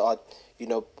 you know, there are, you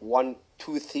know, 1,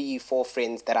 2, 3, 4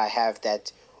 friends that I have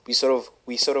that we sort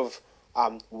of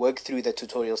work through the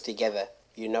tutorials together,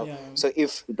 you know. So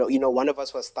if, you know, one of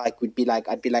us was stuck, I'd be like,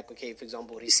 okay, for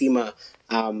example, Risima,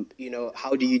 you know,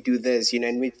 how do you do this, you know,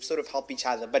 and we sort of help each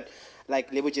other. But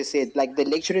like Lebo just said, like the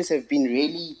lecturers have been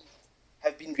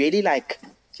really like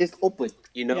just open,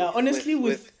 you know. Yeah, honestly,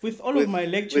 with all of my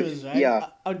lecturers, right,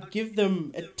 I'd give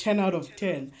them a 10 out of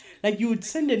 10. Like, you would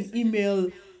send an email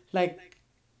like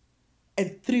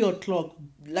at 3 o'clock,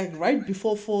 like right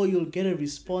before 4 you'll get a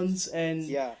response, and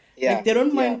like they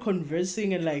don't mind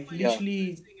conversing and like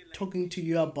literally talking to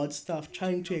you about stuff,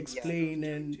 trying to explain.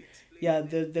 And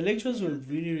the lecturers were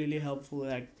really, really helpful.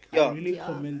 Like I Yeah. really Yeah.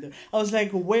 commend them. I was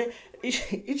like, where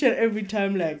each and every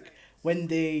time, like when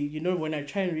they, when I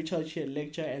try and reach out to a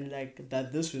lecture and like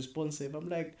that this responsive, I'm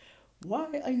like, why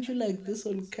aren't you like this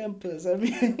on campus? I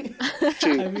mean,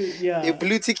 True. I mean, They yeah.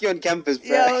 blue tick you on campus, bro.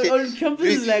 Yeah, on campus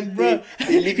Blue, is like, bro,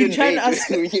 they leave you you in try and rage ask,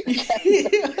 when you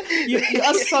you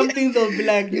ask something, they'll be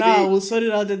like, nah, they we'll sort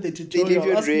it out at the they leave you tutorial.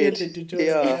 in Ask me at rage. the tutorial.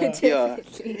 Yeah, Yeah, yeah.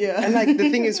 Definitely. yeah, And like the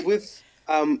thing is with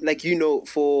like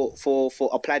for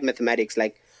applied mathematics,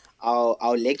 like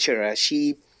our lecturer,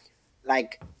 she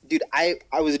like, dude, I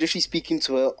was literally speaking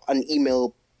to her on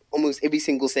email almost every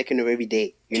single second of every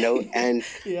day, and I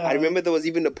yeah, remember there was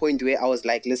even a point where I was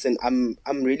like, listen, I'm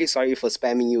really sorry for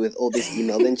spamming you with all this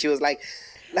email. Then she was like,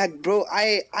 bro,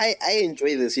 I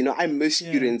enjoy this, I miss yeah,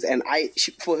 students, and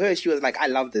for her, she was like, I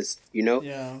love this,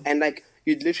 yeah, and like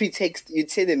you'd literally you'd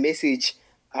send a message,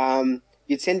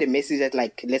 you'd send a message at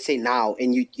like, let's say now,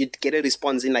 and you'd get a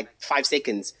response in like 5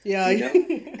 seconds, yeah,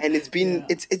 and it's been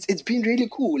yeah, it's been really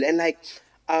cool, and like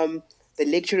the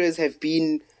lecturers have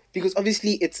been, because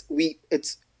obviously it's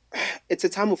a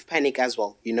time of panic as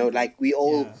well, like we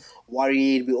all yeah,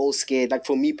 worried, we all scared. Like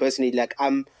for me personally, like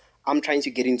I'm trying to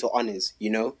get into honors,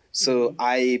 so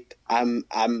I'm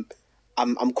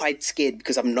quite scared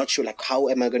because I'm not sure like how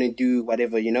am I going to do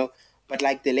whatever, but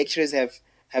like the lecturers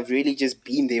have really just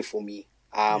been there for me.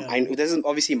 yeah, It doesn't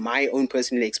obviously my own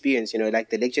personal experience, like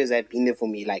the lecturers have been there for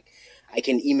me. Like I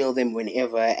can email them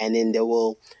whenever, and then they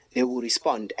will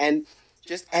respond. And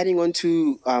just adding on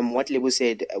to what Lebo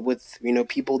said, with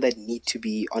people that need to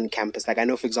be on campus. Like I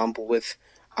know, for example, with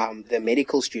the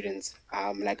medical students,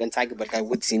 like on Tiger, but like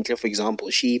with Cynthia, for example,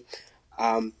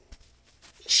 um,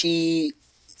 she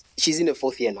she's in the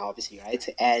fourth year now, obviously, right?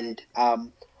 And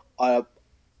uh,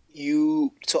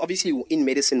 so obviously in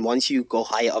medicine, once you go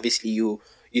higher, obviously you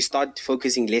start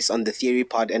focusing less on the theory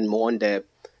part and more on the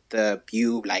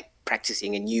you like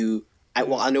practicing, and yeah.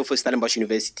 I know for Stellenbosch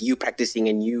University, you practicing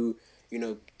and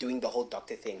doing the whole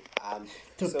doctor thing.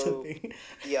 Doctor So thing.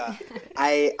 yeah,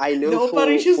 I The know for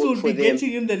operations for will for be them.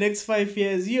 getting in the next 5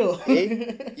 years, yo.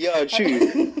 Eh? Yeah,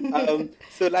 true.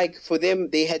 So like for them,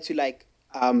 they had to like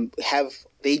have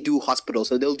they do hospital,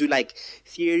 so they'll do like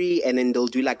theory, and then they'll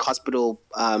do like hospital,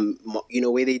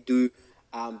 where they do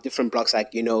different blocks,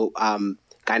 like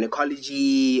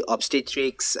gynecology,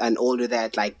 obstetrics, and all of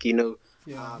that, like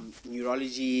Yeah,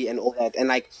 neurology and all that, and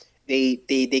like they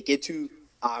get to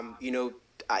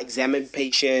examine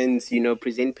patients,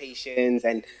 present patients,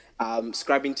 and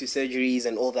scrub into surgeries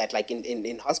and all that, like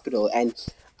in hospital. And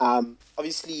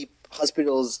obviously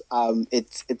hospitals,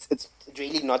 it's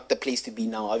really not the place to be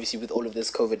now, obviously, with all of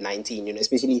this COVID-19,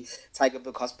 especially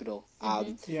Tigerbrook Hospital.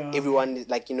 yeah, Everyone is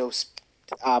like,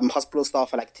 hospital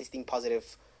staff are like testing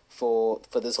positive for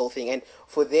this whole thing. And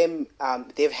for them,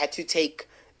 they've had to take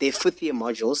their fifth year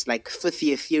modules, like fifth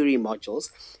year theory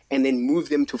modules, and then move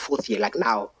them to fourth year, like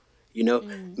now,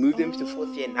 move them to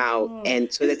fourth year now, oh,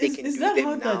 and so is, that they is can is do that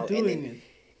how them they're now. And then, doing it?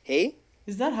 hey,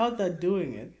 Is that how they're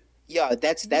doing it? yeah,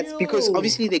 that's because Yo,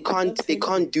 obviously that's they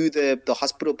can't hectic. do the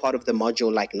hospital part of the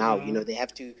module like now. Yeah,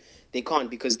 They can't,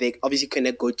 because they obviously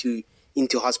cannot go to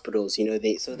into hospitals.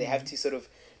 They have to sort of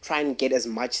try and get as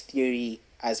much theory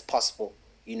as possible.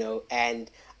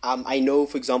 And I know,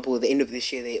 for example, at the end of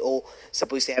this year, they all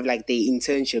supposed to have like their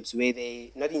internships, where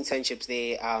they not internships,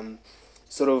 they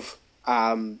sort of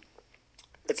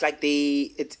it's like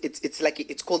it's like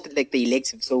it's called like the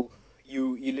elective. So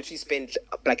you literally spend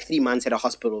like 3 months at a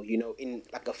hospital, in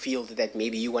like a field that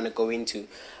maybe you want to go into,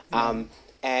 yeah,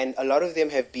 and a lot of them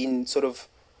have been sort of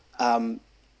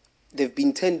they've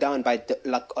been turned down by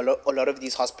like a lot of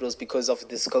these hospitals because of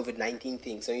this COVID-19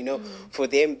 thing. So for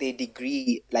them, their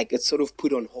degree, like, it's sort of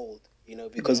put on hold,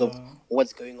 because of yeah,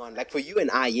 what's going on. Like for you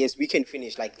and I, yes, we can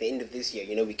finish like the end of this year.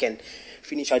 We can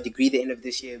finish our degree the end of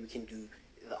this year. We can do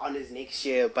the honors next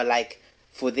year. But like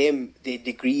for them, their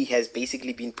degree has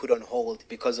basically been put on hold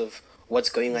because of what's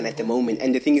going on the at the whole moment.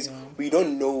 And the thing. thing is, Yeah. we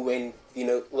don't know when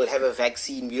we'll have a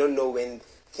vaccine. We don't know when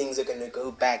things are gonna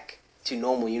go back to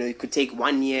normal. It could take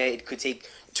 1 year, it could take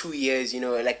 2 years.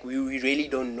 Like we really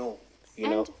don't know.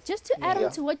 And just to add Yeah. on Yeah.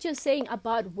 to what you're saying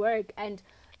about work and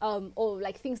or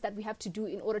like things that we have to do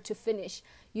in order to finish,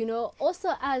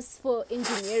 also as for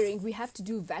engineering, we have to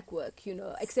do vac work,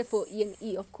 except for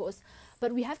E&E, of course,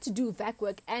 but we have to do vac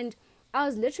work. And I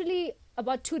was literally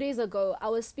about 2 days ago, I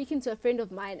was speaking to a friend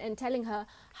of mine and telling her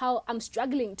how I'm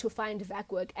struggling to find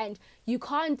vac work, and you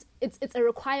can't. It's a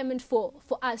requirement for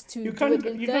us to You do can't it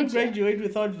in you third can't year. graduate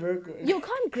without work. You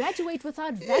can't graduate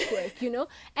without VAC work.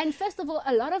 And first of all,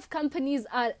 a lot of companies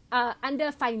are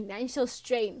under financial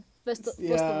strain, first of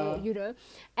all, Yeah.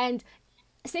 and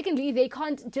secondly, they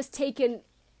can't just take in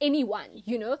anyone,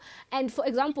 you know. And for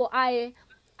example, I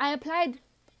applied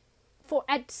for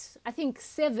at I think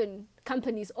 7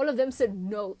 companies. All of them said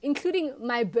no, including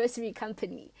my bursary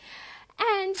company.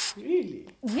 And Really?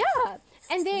 yeah,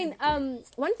 and then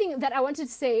one thing that I wanted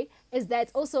to say is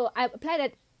that also I applied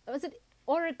at, was it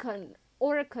Oricon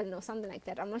or something like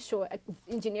that, I'm not sure, an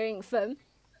engineering firm,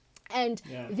 and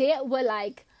they were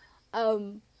like,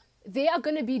 they are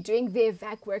going to be doing their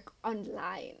VAC work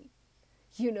online,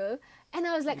 you know. And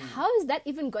I was like, how is that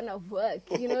even going to work,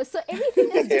 you know? So everything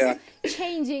is just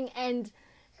changing, and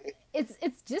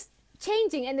it's just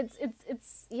changing, and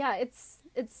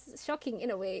it's shocking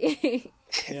in a way.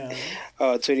 Yeah.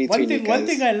 Oh, 2020. One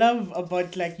thing I love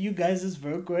about like you guys'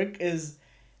 VEC work is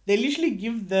they literally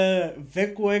give the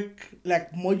VEC work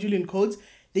like module in codes,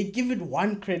 they give it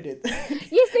 1 credit.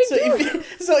 Yes, they do.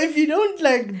 So if you don't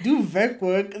like do VEC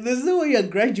work, there's no way you're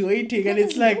graduating, and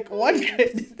it's like 1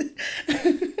 credit.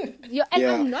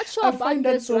 I'm not sure I about find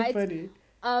that this, so right? funny.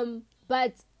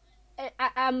 But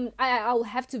I'll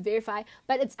have to verify.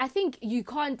 But I think you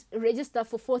can't register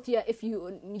for 4th year if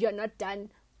you're not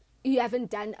done. You haven't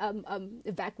done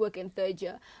VAC work in 3rd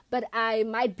year. But I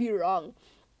might be wrong.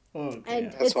 Oh,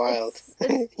 And That's wild.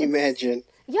 Imagine.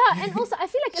 Yeah, and also I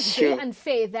feel like it's very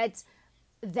unfair that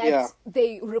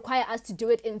they require us to do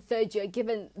it in 3rd year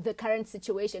given the current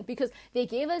situation, because they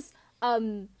gave us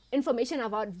information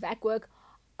about VAC work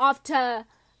after,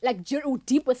 like,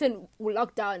 deep within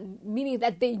lockdown, meaning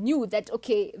that they knew that,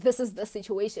 okay, this is the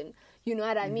situation, you know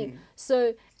what I mean?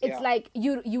 So it's like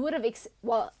you would have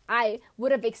I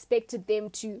would have expected them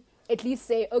to at least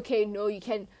say, okay, no, you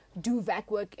can do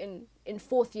VAC work in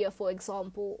 4th year, for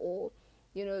example, or,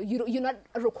 you know, you're not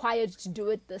required to do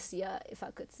it this year, if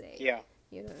I could say.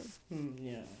 You know.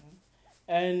 Yeah.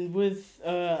 And with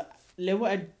Lebo,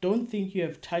 I don't think you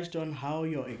have touched on how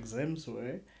your exams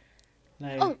were.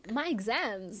 Like, my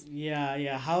exams.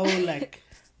 Yeah. How, like,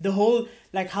 the whole,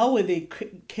 like, how were they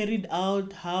carried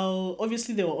out? How,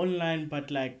 obviously they were online,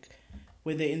 but, like,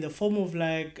 were they in the form of,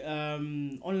 like,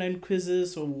 online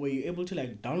quizzes, or were you able to,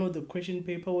 like, download the question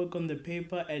paper, work on the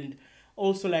paper? And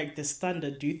also, like, the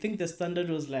standard. Do you think the standard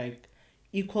was, like,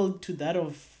 equal to that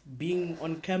of being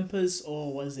on campus,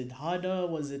 or was it harder?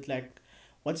 Was it, like,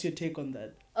 what's your take on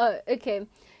that? Oh, okay.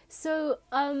 So,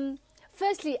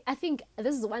 firstly, I think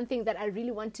this is one thing that I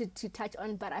really wanted to touch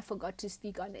on, but I forgot to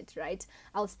speak on it, right?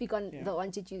 I'll speak on the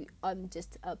one that you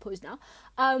just posed now.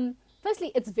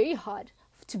 Firstly, it's very hard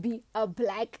to be a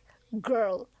black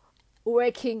girl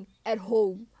working at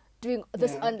home, doing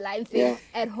this online thing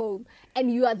at home,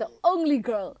 and you are the only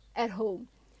girl at home.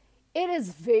 It is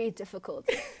very difficult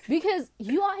because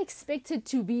you are expected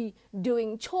to be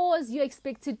doing chores, you're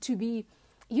expected to be,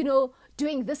 you know,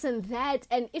 doing this and that.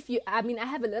 And I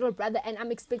have a little brother, and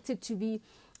I'm expected to be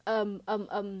helping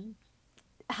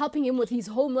him with his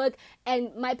homework.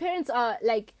 And my parents are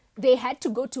like, they had to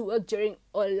go to work during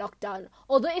a lockdown,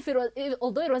 although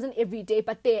it wasn't every day,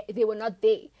 but they were not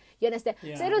there. You understand?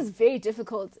 So it was very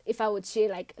difficult. If I would share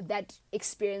like that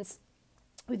experience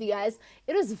with you guys,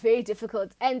 it was very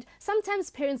difficult. And sometimes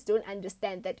parents don't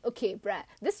understand that, okay, bruh,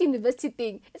 this university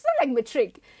thing, it's not like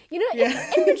matric, you know.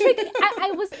 In matric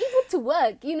I was able to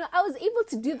work, you know, I was able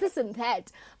to do this and that,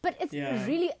 but it's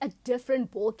really a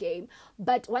different ball game.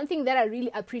 But one thing that I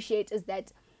really appreciate is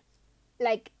that,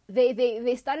 like,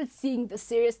 they started seeing the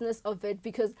seriousness of it,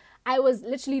 because I was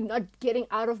literally not getting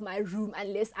out of my room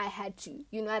unless I had to,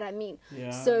 you know what I mean?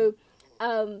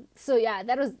 So yeah,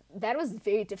 that was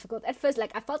very difficult. At first,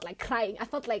 like, I felt like crying. I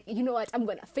felt like, you know what, I'm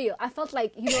gonna fail. I felt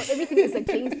like, you know, everything is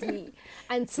against me.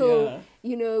 Until,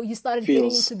 you know, you started getting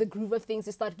into the groove of things,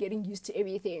 you start getting used to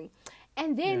everything.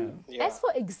 And then as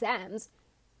for exams,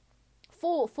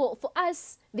 for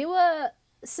us, they were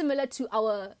similar to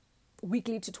our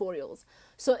weekly tutorials.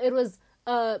 So it was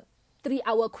a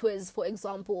 3-hour quiz, for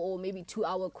example, or maybe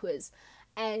 2-hour quiz.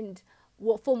 And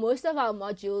for most of our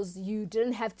modules, you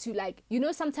didn't have to, like, you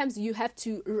know, sometimes you have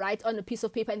to write on a piece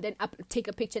of paper and then take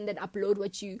a picture and then upload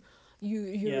what you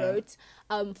wrote.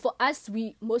 For us,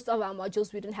 most of our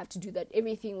modules, we didn't have to do that.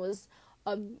 Everything was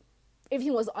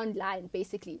online,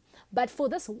 basically. But for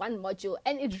this one module,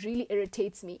 and it really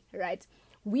irritates me, right?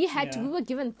 We were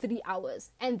given 3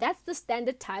 hours, and that's the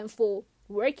standard time for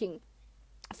working,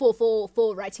 for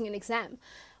writing an exam.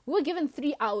 We were given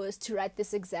 3 hours to write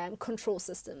this exam, control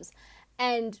systems.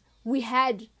 And we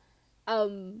had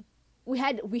some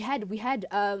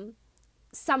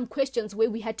questions where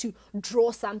we had to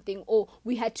draw something, or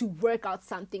we had to work out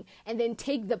something and then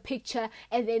take the picture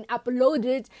and then upload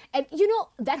it, and you know,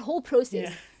 that whole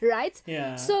process, right?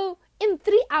 So in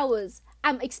 3 hours,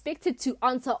 I'm expected to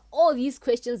answer all these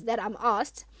questions that I'm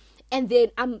asked and then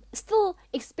I'm still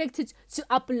expected to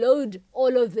upload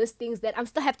all of these things that I'm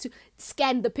still have to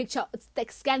scan the picture,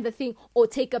 like scan the thing or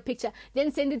take a picture,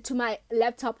 then send it to my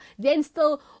laptop, then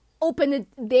still open it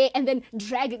there and then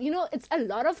drag it. It's a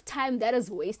lot of time that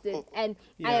is wasted. And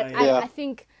I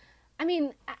think,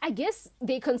 I guess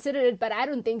they considered it, but I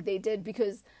don't think they did,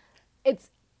 because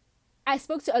I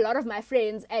spoke to a lot of my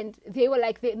friends and they were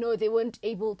like, they weren't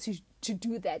able to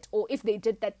do that, or if they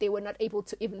did that, they were not able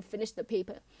to even finish the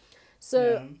paper.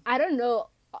 So I don't know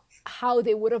how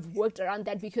they would have worked around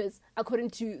that, because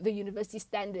according to the university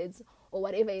standards or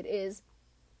whatever it is,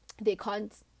 you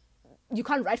can't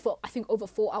write for, I think, over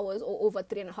 4 hours or over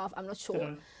 3.5. I'm not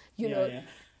sure.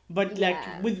 But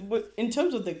with in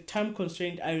terms of the time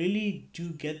constraint, I really do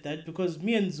get that, because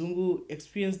me and Zungu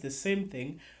experienced the same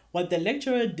thing. What the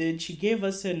lecturer did, she gave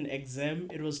us an exam.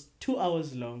 It was 2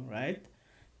 hours long, right?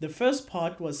 The first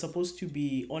part was supposed to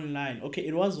be online. Okay,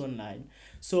 it was online.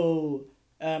 So,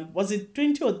 was it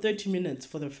 20 or 30 minutes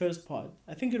for the first part?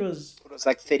 I think it was... It was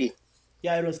like 30.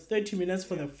 Yeah, it was 30 minutes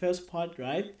for the first part,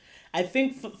 right? I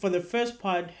think for the first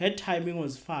part, her timing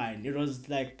was fine. It was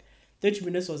like 30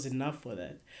 minutes was enough for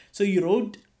that. So you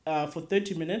wrote for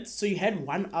 30 minutes. So you had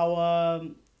 1 hour,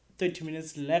 30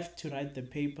 minutes left to write the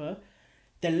paper.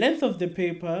 The length of the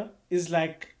paper is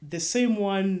like the same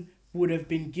one would have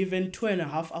been given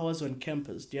 2.5 hours on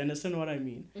campus. Do you understand what I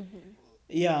mean? Mm-hmm.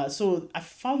 Yeah, so I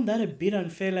found that a bit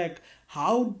unfair. Like,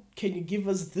 how can you give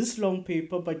us this long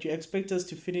paper, but you expect us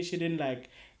to finish it in like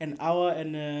an hour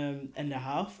and a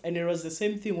half? And it was the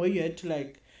same thing where you had to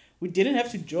like, we didn't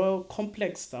have to draw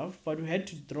complex stuff, but we had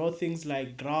to draw things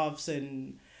like graphs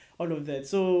and all of that.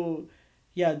 So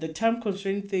yeah, the time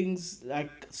constraint things,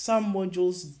 like some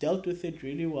modules dealt with it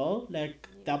really well. Like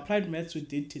the applied maths we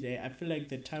did today, I feel like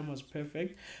the time was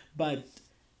perfect, but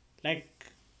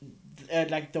like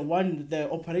the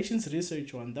operations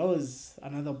research one, that was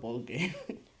another ball game.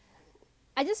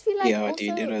 I just feel like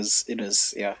dude, it was it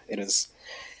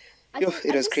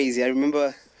was crazy. I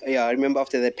remember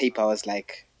after that paper I was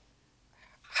like,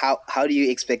 how do you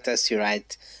expect us to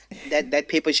write that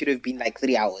paper? Should have been like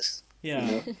 3 hours.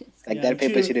 Yeah. That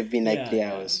paper should have been like 3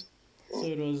 hours. So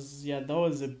it was, that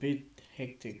was a bit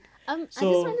hectic. I just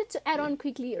wanted to add on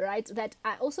quickly, right, that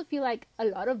I also feel like a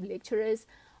lot of lecturers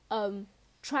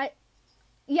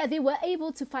they were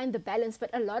able to find the balance, but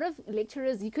a lot of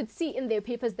lecturers, you could see in their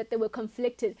papers that they were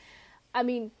conflicted. I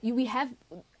mean, we have,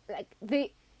 like,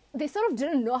 they sort of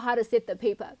didn't know how to set the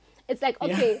paper. It's like,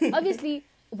 okay, obviously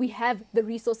we have the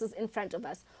resources in front of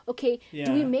us. Okay,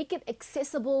 do we make it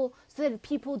accessible so that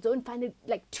people don't find it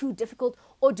like too difficult,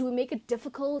 or do we make it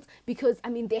difficult because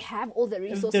they have all the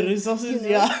resources? The resources,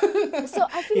 So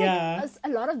I feel like a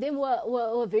lot of them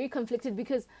were very conflicted,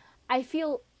 because I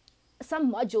feel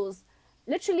some modules,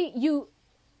 literally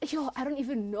I don't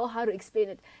even know how to explain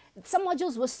it. Some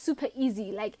modules were super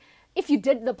easy, like if you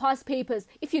did the past papers,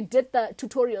 if you did the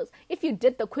tutorials, if you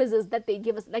did the quizzes that they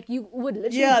give us, like you would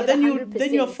literally get 100%.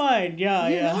 then you're fine.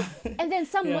 Yeah. And then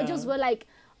some modules were like,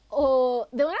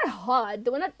 they were not hard,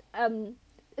 they were not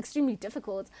extremely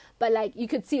difficult, but like you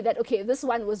could see that, okay, this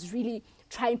one was really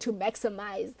trying to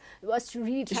maximize, was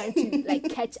really trying to like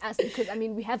catch us, because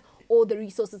we have all the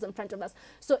resources in front of us.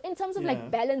 So in terms of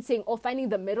like balancing or finding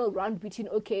the middle ground between,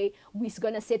 okay, we're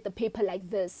gonna set the paper like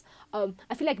this,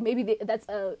 I feel like maybe that's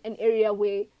an area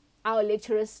where our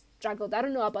lecturers struggled. I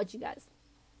don't know about you guys.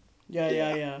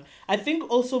 Yeah. I think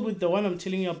also with the one I'm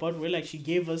telling you about, where like she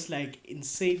gave us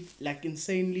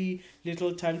insanely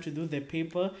little time to do the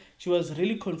paper, she was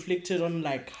really conflicted on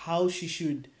like how she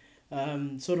should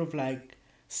sort of like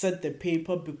set the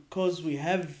paper, because we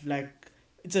have like,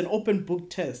 it's an open book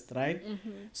test, right?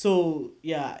 Mm-hmm. So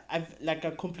yeah, I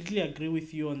completely agree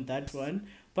with you on that one.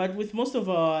 But with most of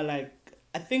our I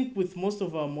think with most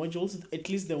of our modules, at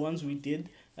least the ones we did,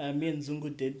 me and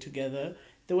Zungu did together,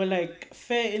 they were like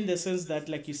fair in the sense that,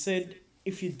 like you said,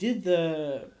 if you did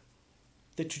the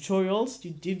tutorials,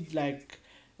 you did like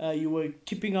you were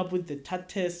keeping up with the TAT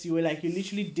tests, you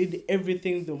literally did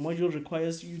everything the module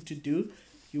requires you to do,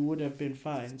 you would have been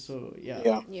fine. So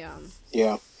yeah, dude,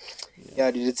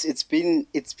 it's been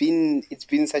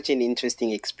such an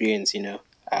interesting experience,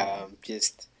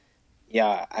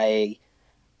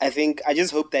 I think I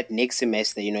just hope that next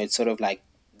semester, it's sort of like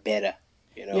better,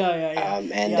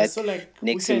 So like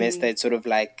next semester it's sort of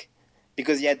like,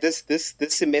 because this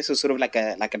semester was sort of like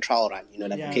a trial run,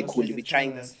 okay, cool, we're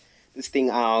trying this thing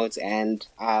out, and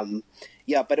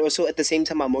but also at the same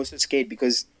time I'm also scared,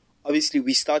 because obviously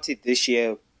we started this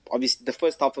year, obviously the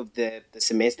first half of the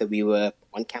semester we were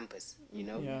on campus,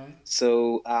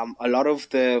 so a lot of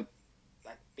the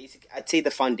basic, I'd say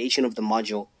the foundation of the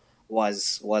module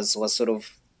was sort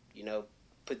of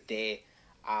put there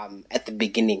at the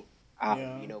beginning,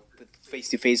 Yeah. with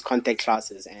face-to-face contact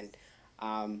classes,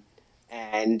 um,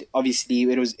 and obviously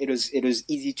it was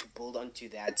easy to build onto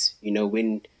that,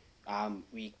 when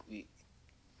we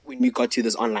when we got to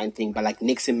this online thing. But like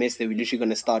next semester, we're literally going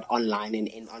to start online and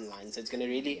end online. So it's going to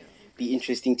really be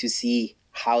interesting to see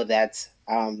how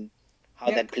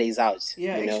Yeah. that plays out.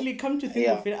 Yeah, actually, come to think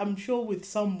Yeah, of it, I'm sure with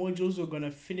some modules we're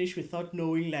gonna finish without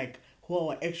knowing like who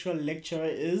our actual lecturer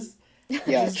is. We're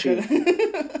yeah, just true.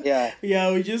 gonna, Yeah, yeah,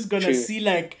 we're just gonna true. see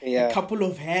like a Yeah, couple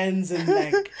of hands and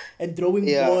like a drawing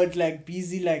yeah, board, like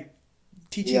busy like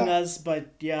teaching yeah. us,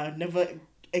 but yeah, never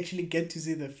actually get to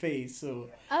see the face. So,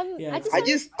 yeah, I it's just I quite.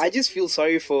 wanted just I to. just feel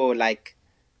sorry for like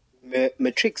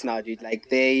matrix now, dude. Like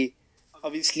they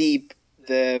obviously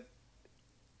the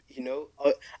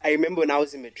I remember when I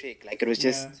was in matric, like Yeah,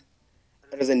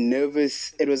 it was a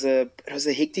nervous, it was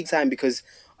a hectic time because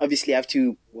obviously I have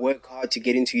to work hard to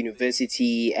get into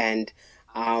university, and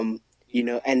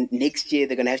and next year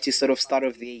they're gonna have to sort of start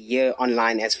off their year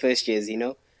online as first years.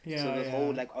 So yeah, the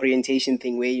whole yeah. like orientation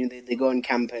thing where they go on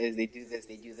campus, they do this,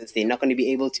 they do this, they're not going to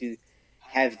be able to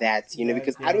have that, That,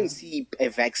 because I don't yeah. see a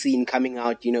vaccine coming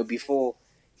out, before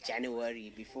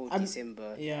January, before I'm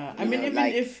December, yeah. I mean, even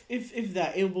like if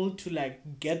they're able to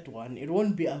like get one, it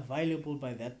won't be available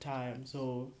by that time.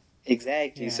 So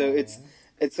exactly. So yeah,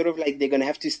 it's sort of like they're gonna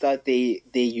have to start their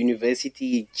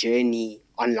university journey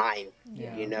online.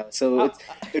 yeah, So yeah.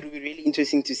 it'll be really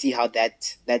interesting to see how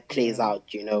that plays Yeah, out.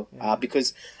 yeah,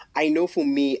 Because I know for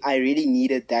me, I really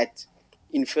needed that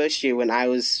in first year. When I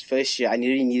was first year, I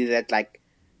really needed that, like,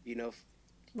 you know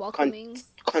con- Welcoming.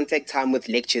 contact time with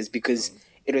lectures, because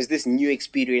it was this new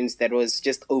experience that was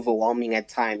just overwhelming at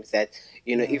times, that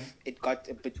yeah, if it got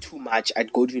a bit too much,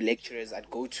 I'd go to lecturers, I'd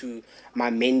go to my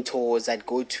mentors, I'd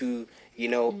go to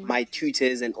my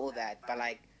tutors and all that. But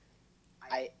like,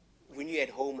 I when you're at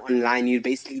home online, you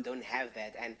basically don't have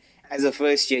that. And as a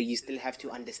first year, you still have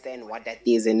to understand what that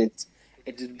is, and it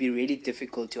would be really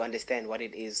difficult to understand what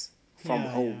it is from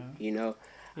yeah, home. yeah.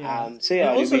 Yeah, So and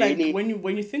yeah, it'd also be like really.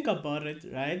 when you think about it,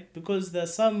 right? Because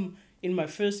there's some in my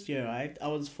first year, right? I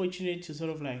was fortunate to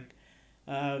sort of like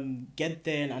get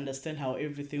there and understand how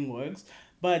everything works.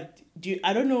 But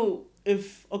I don't know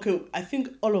if okay, I think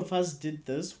all of us did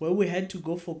this where we had to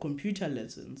go for computer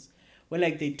lessons, where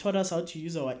like they taught us how to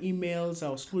use our emails,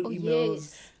 our school Oh emails.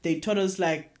 yes. They taught us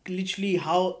like literally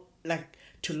how like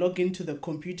to log into the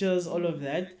computers, all of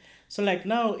that. So like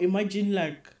now imagine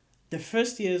like the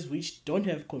first years which don't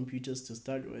have computers to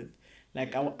start with.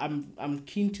 Like I'm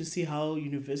keen to see how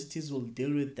universities will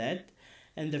deal with that,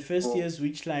 and the first Mm, years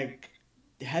which like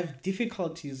have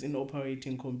difficulties in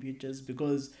operating computers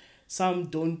because some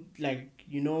don't like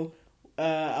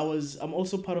I'm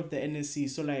also part of the NSC,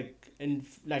 so like and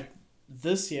like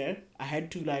this year I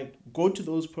had to like go to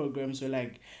those programs where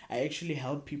like I actually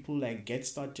help people like get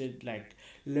started, like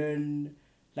learn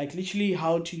like literally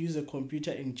how to use a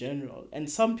computer in general, and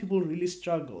some people really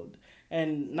struggled.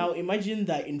 And now imagine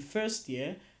that in first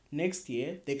year next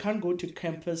year they can't go to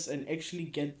campus and actually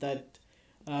get that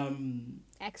um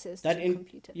Access that to in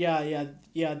computer. yeah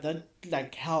that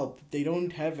like help. They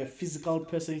don't have a physical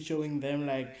person showing them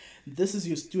like this is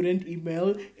your student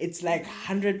email. It's like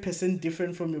 100%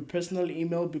 different from your personal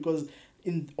email because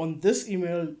in on this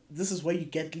email this is where you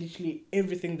get literally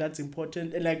everything that's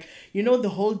important, and like the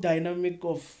whole dynamic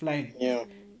of like yeah.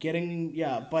 getting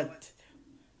but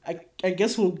I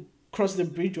guess we'll cross the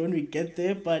bridge when we get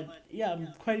there, but yeah, I'm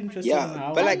quite interested in Yeah,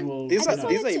 how but it like will I these are just turn out.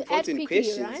 these wanted are to add important quickly,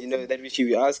 questions, right? that we should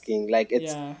be asking. Like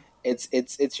Yeah,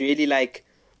 it's really like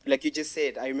you just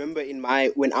said. I remember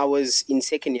when I was in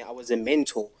second year, I was a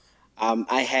mentor.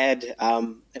 I had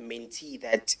a mentee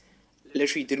that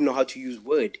literally didn't know how to use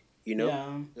Word.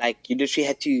 yeah, Like you literally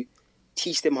had to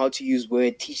teach them how to use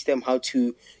Word, teach them how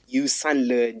to use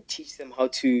SunLearn, teach them how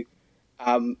to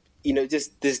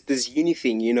just this uni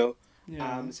thing.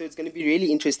 yeah, So it's going to be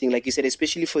really interesting, like you said,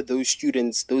 especially for those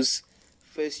students, those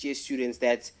first year students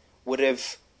that would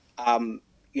have,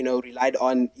 relied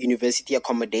on university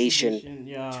accommodation condition,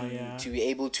 yeah, to yeah, be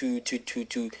able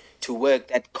to work,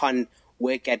 that can't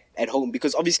work at home,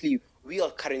 because obviously we are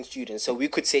current students, so we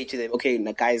could say to them, okay,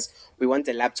 now guys, we want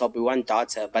a laptop, we want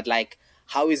data, but like,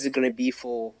 how is it going to be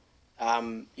for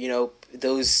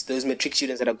those matric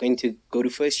students that are going to go to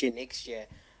first year next year?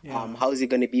 yeah, How is it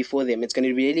going to be for them? It's going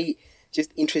to be really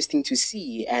just interesting to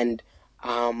see. And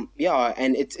yeah,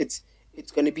 and it's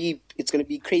going to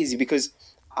be crazy, because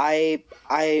I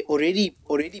already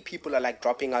people are like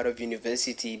dropping out of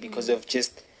university because of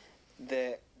just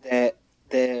the the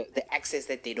the access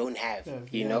that they don't have. yeah,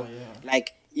 yeah,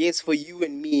 Like, yes, for you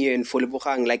and me and for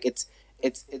Lebogang, like it's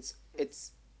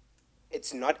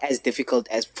it's not as difficult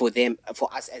as for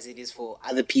us as it is for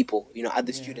other people,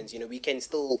 other Yeah. students. We can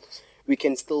still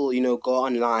go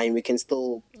online, we can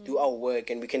still do our work,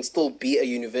 and we can still be a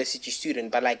university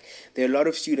student. But like, there are a lot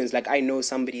of students, like I know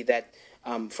somebody that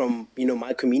from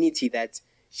my community, that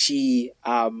she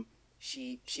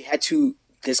had to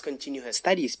discontinue her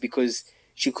studies because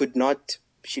she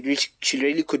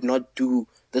really could not do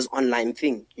this online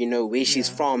thing, where she's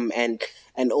Yeah. from, and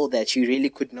all that. She really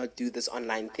could not do this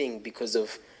online thing because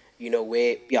of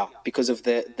because of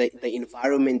the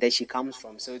environment that she comes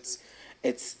from. So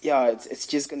it's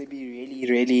just going to be really,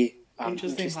 really Interesting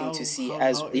interesting how to see, how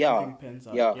everything pans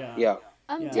out. yeah Yeah. yeah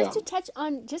Yeah. Just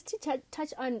to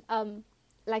touch on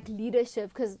like leadership,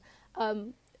 because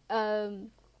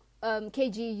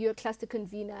KG, you're cluster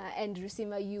convener, and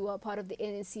Rusima, you are part of the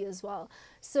NNC as well.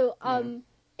 So I'm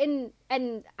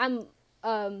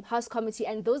house committee,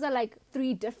 and those are like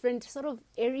three different sort of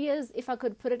areas, if I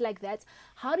could put it like that.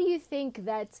 How do you think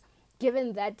that,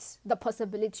 given that the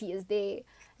possibility is there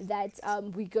that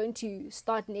we're going to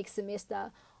start next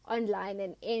semester online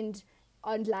and end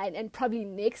online, and probably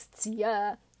next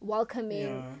year welcoming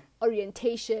Yeah.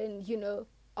 orientation,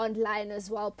 online as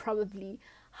well, probably.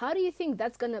 How do you think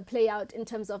that's going to play out in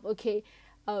terms of, okay,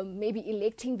 maybe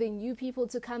electing the new people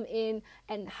to come in,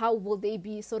 and how will they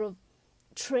be sort of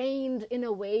trained in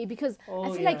a way? Because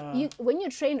I feel like when you're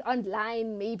trained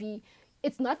online, maybe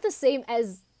it's not the same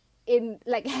as in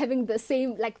like having the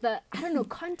same, like the, I don't know,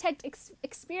 contact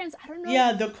experience. I don't know.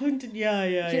 Yeah, the content. Yeah,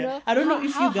 yeah, You yeah. know, I don't know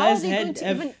if how you guys are they going had to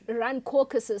even run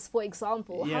caucuses, for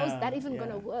example? How is that even Yeah.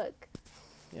 going to work?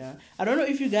 Yeah, I don't know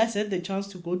if you guys had the chance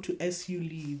to go to SU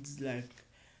Leads, like,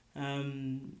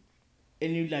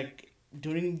 any like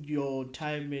during your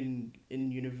time in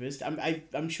university.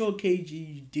 I'm sure KG,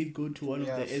 you did go to one of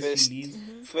the SU Leads,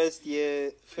 first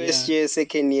year, Yeah.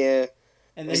 second year.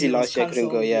 and then Obviously it was last year I couldn't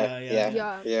go. cancelled. Yeah, Yeah.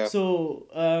 Yeah. yeah. So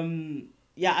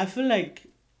yeah, I feel like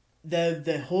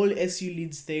the whole SU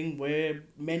Leads thing, where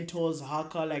mentors,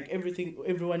 haka, like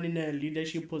everyone in a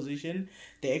leadership position,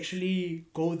 they actually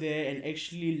go there and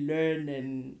actually learn,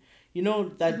 and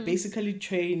that basically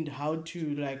trained how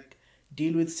to like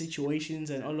deal with situations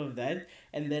and all of that.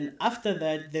 And then after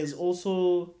that, there's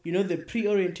also the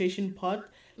pre-orientation part,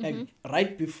 like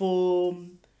right before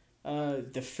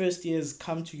the first years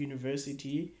come to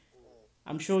university.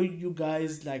 I'm sure you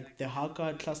guys, like the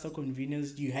Haka cluster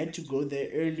conveners, you had to go there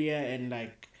earlier and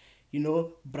like,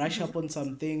 brush up on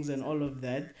some things and all of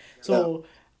that. So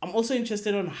I'm also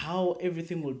interested on how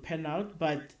everything will pan out.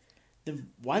 But the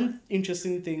one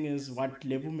interesting thing is what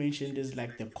Lebu mentioned is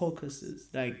like the caucuses.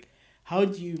 Like, how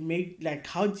do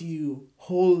you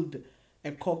hold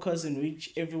a caucus in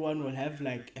which everyone will have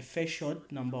like a fair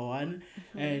shot, number one,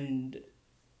 and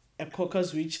a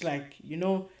caucus which, like,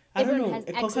 I don't Everyone know, has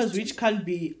a access caucus to. which can't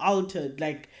be altered,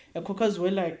 like a caucus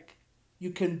where like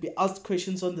you can be asked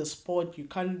questions on the spot, you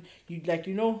can't, you like,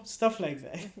 stuff like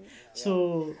that.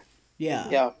 So yeah.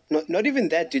 Yeah, not even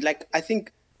that, dude. Like, I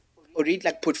think, or read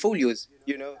like portfolios.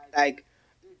 Like,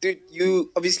 dude,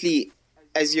 you obviously,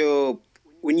 as your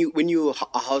when you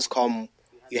a house com,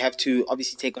 you have to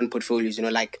obviously take on portfolios.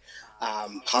 Like,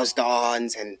 house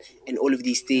dons and all of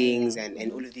these Yeah, yeah. things,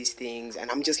 and all of these things.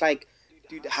 And I'm just like,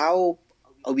 dude, how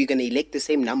are we gonna elect the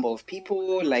same number of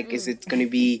people? Like, is it gonna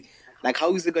be like,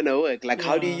 how is it gonna work? Like, Yeah.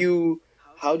 how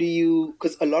do you,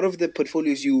 because a lot of the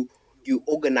portfolios, you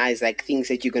organize like things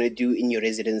that you're gonna do in your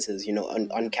residences,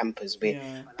 on campus, where,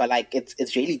 Yeah. but like,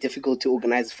 it's really difficult to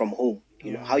organize from home.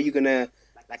 How are you gonna,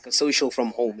 like, a social from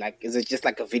home? Like, is it just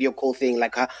like a video call thing?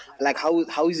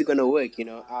 How is it gonna work?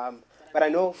 But I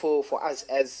know for us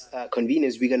as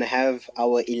conveners, we're gonna have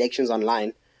our elections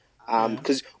online, Yeah.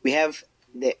 because we have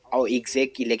our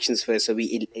exec elections first. So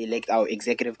we elect our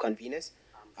executive conveners,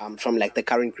 from like the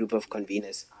current group of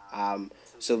conveners.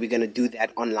 So we're gonna do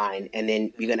that online, and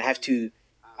then we're gonna have to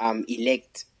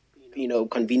elect,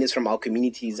 conveners from our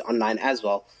communities online as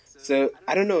well. So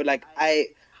I don't know, like,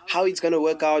 how it's gonna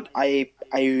work out. I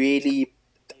really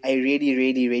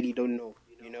don't know.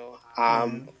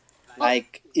 Yeah.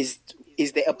 Like, is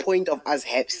there a point of us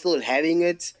still having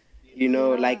it?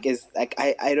 Like, is like,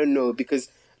 I don't know, because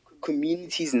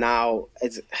communities now,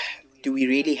 do we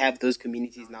really have those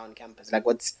communities now on campus? Like,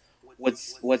 what's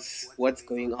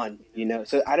going on?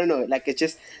 So I don't know. Like,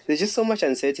 there's just so much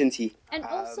uncertainty. And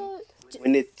also,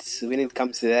 When it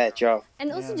comes to that, yeah.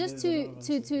 and also Yeah, just there's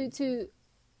a lot of to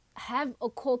have a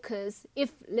caucus,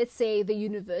 if let's say the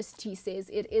university says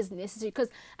it is necessary. Because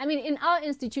I mean, in our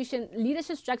institution,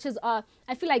 leadership structures are,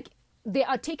 I feel like they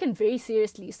are taken very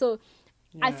seriously. So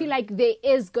I feel like there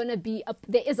is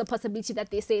a possibility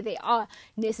that they say they are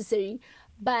necessary.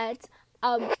 But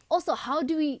also, how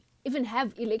do we even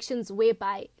have elections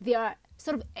whereby they are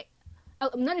sort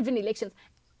of not even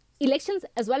elections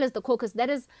as well as the caucus that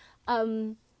is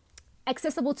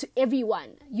accessible to everyone,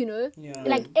 you know,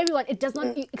 like everyone. It does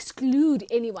not exclude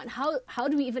anyone. How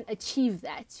do we even achieve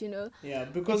that, you know? Yeah,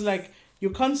 because like you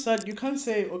can't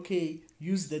say, okay,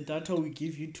 use the data we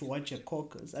give you to watch a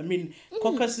caucus. I mean,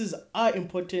 caucuses are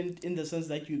important in the sense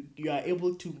that you are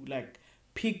able to like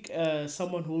pick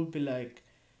someone who will be like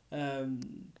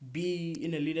be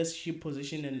in a leadership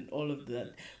position and all of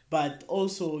that, but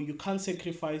also you can't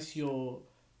sacrifice your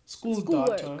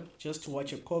Schoolwork. data just to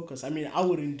watch a caucus. I mean, I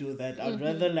wouldn't do that. I'd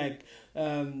rather like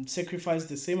sacrifice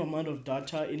the same amount of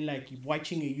data in like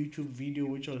watching a YouTube video,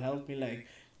 which will help me like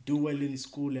do well in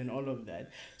school and all of that.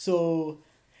 So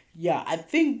yeah, I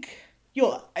think it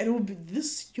will be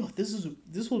this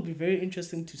will be very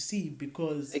interesting to see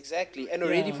because Exactly. And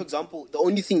already, yeah. for example, the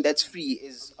only thing that's free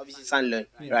is obviously SunLearn,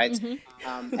 right?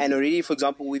 And already, for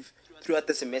example, we've throughout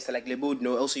the semester, like Lebo would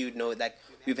know, also you'd know that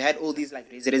we've had all these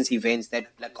like residence events that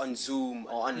like on Zoom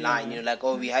or online, you know, like,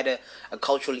 oh, we had a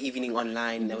cultural evening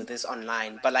online or this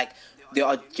online. But like there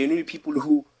are generally people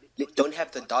who don't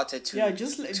have the data to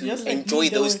just like enjoy me,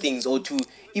 those things or to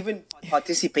even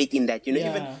participate in that, you know.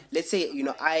 Even Yeah. let's say, you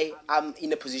know, I'm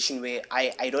in a position where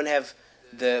I don't have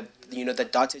the, you know, the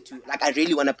data to, like, I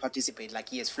really want to participate.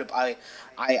 Like, yes, Flip, I've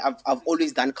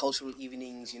always done cultural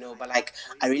evenings, you know, but like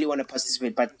I really want to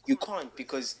participate, but you can't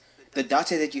because the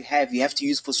data that you have to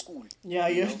use for school. Yeah,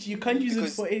 you can't use it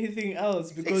Because for anything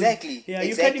else because exactly, yeah,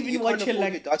 exactly. you can't even watch can't it afford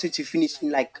like your data to finish in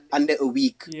like under a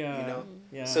week. yeah, You know,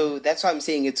 yeah. so that's why I'm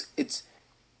saying it's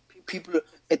people.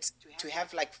 It's to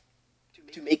have like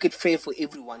to make it fair for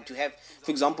everyone. To have,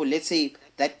 for example, let's say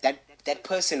that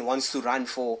person wants to run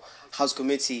for house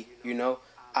committee. You know,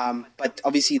 but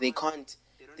obviously they can't.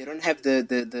 They don't have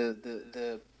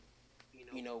the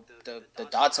you know the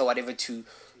data or whatever to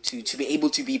be able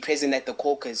to be present at the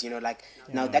caucus, you know, like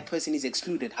now that person is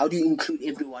excluded. How do you include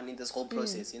everyone in this whole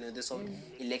process, you know, this whole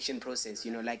election process,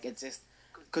 you know, like it's just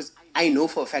because I know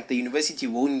for a fact the university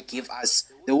they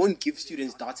won't give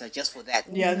students data just for that.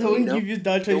 Yeah, they you won't know? give you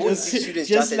data They won't just give students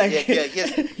just data. like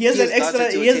here's an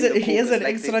extra here's an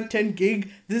extra 10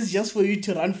 gig. This is just for you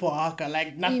to run for Haka,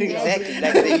 like nothing else. Exactly,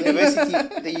 like the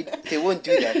university, they won't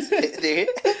do that.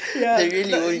 They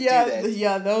really won't do that.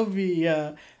 Yeah, that would be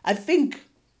yeah. I think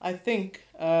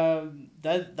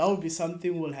that would be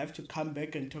something we'll have to come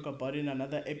back and talk about in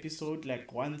another episode,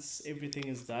 like once everything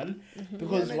is done.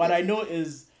 Because Yeah, no, what I know definitely.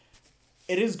 is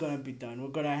it is gonna be done. We're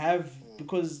gonna have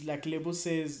because like Lebo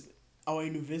says, our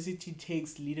university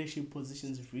takes leadership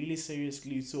positions really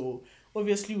seriously. So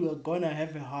obviously we're gonna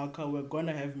have a hacker, we're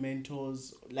gonna have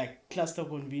mentors like cluster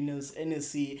conveners,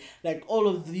 NSC, like all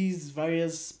of these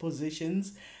various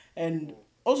positions, and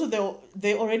also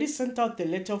they already sent out the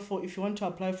letter for if you want to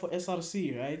apply for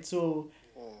SRC, right? So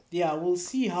yeah, we'll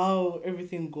see how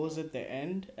everything goes at the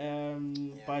end.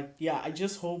 But yeah, I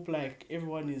just hope like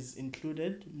everyone is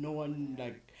included. No one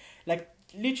like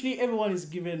literally everyone is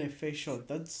given a fair shot.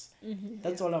 That's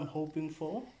all I'm hoping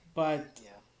for. But Yeah.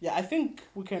 yeah, I think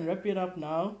we can wrap it up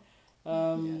now.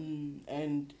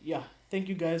 And yeah, thank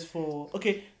you guys for.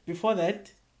 Okay, before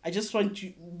that, I just want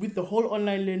you with the whole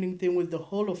online learning thing with the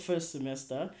whole of first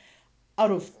semester,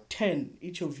 out of 10,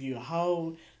 each of you,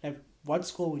 how like what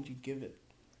score would you give it?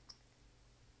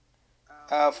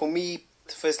 For me,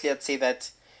 firstly, I'd say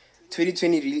that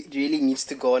 2020 really needs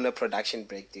to go on a production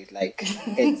break, dude. Like,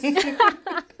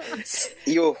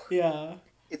 yo, Yeah,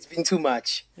 it's been too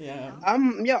much. yeah,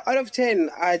 Yeah, out of 10,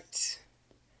 I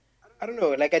don't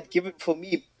know, like, I'd give it, for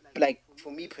me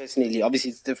personally,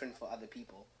 obviously it's different for other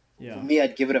people. yeah. For me,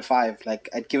 I'd give it a 5. Like,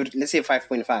 I'd give it, let's say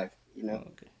 5.5, you know?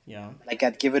 Okay, yeah, Like,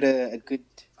 I'd give it a good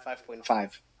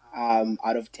 5.5,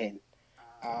 out of 10.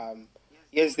 Um,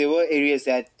 yes, there were areas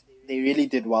that they really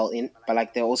did well in, but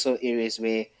like there are also areas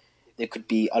where there could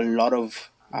be a lot of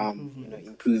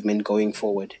improvement going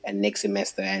forward and next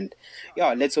semester. And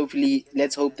yeah, let's hope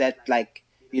that like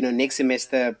next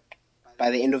semester, by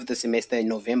the end of the semester in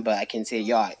November, I can say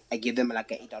yeah, I give them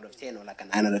like an 8 out of 10 or like a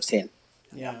 9 out of 10.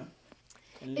 yeah.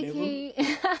 Level? Okay.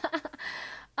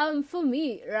 For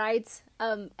me, right,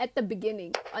 at the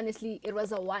beginning, honestly, it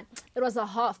was a 1. It was a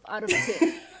half out of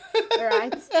 10.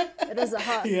 Right? It was a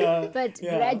half. Yeah, But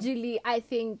yeah. gradually, I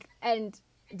think, and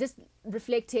just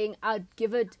reflecting, I'd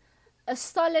give it a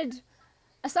solid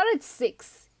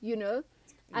 6, you know?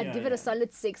 I'd Yeah, give it yeah. a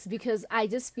solid 6 because I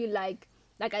just feel like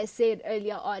I said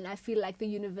earlier on, I feel like the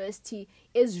university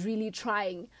is really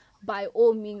trying by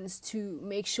all means to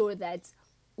make sure that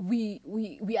we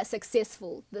are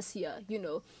successful this year, you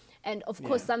know. And of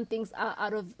course, some things are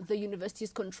out of the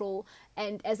university's control.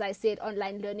 And as I said,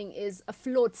 online learning is a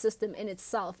flawed system in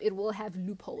itself. It will have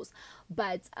loopholes.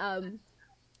 But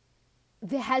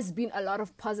there has been a lot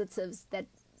of positives that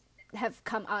have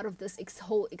come out of this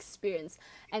whole experience.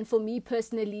 And for me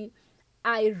personally,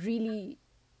 I feel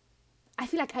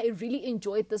like I really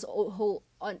enjoyed this whole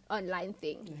online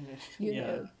thing. You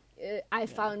know, I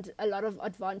found a lot of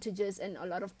advantages and a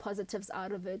lot of positives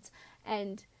out of it.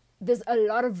 And there's a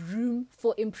lot of room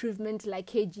for improvement, like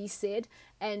KG said,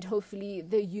 and hopefully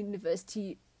the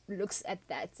university looks at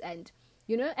that. And,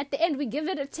 you know, at the end, we give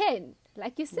it a 10,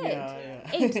 like you said.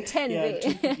 8, 10.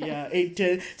 8,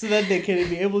 10, so that they can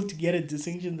be able to get a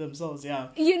distinction themselves,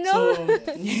 You know? So,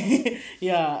 they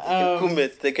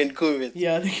can comment.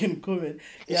 Yeah, they can comment.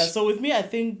 Yeah, so with me, I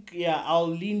think, I'll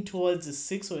lean towards a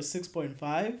 6 or a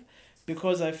 6.5,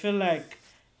 because I feel like,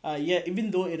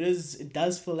 even though it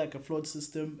does feel like a flawed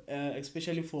system,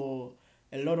 especially for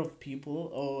a lot of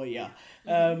people,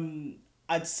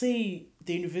 I'd say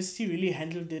the university really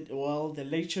handled it well. The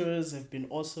lecturers have been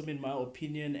awesome, in my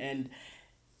opinion, and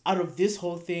out of this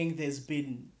whole thing, there's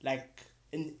been like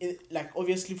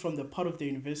obviously from the part of the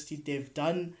university, they've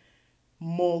done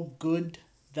more good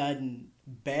than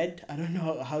bad. I don't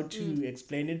know how to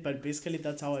explain it, but basically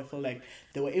that's how I feel like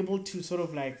they were able to sort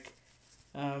of like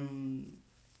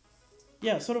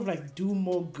do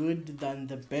more good than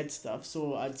the bad stuff.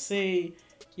 So I'd say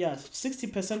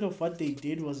 60% of what they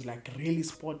did was like really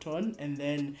spot on, and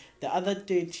then the other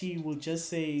 30 will just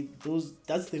say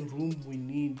that's the room we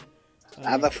need.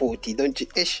 Other 40, don't you?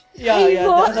 Ish. The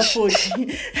other 40.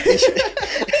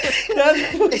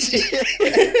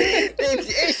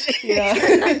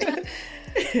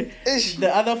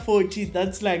 The other 40,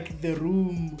 that's like the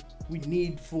room we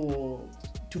need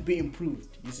to be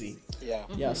improved, you see.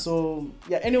 So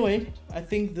anyway, I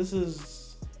think this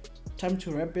is time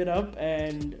to wrap it up,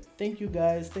 and thank you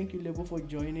guys, thank you Lebo for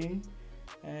joining,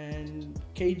 and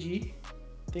KG,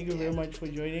 thank you very much for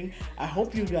joining. I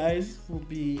hope you guys will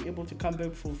be able to come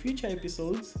back for future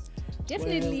episodes.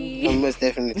 Definitely. Most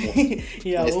definitely.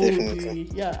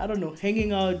 I don't know,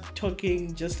 hanging out,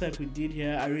 talking just like we did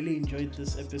here. I really enjoyed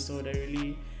this episode. I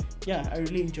really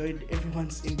enjoyed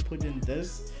everyone's input in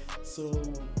this. So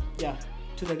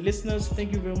to the listeners,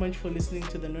 thank you very much for listening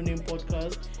to the No Name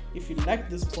Podcast. If you like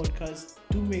this podcast,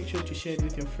 do make sure to share it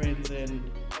with your friends, and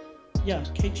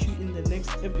catch you in the next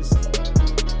episode.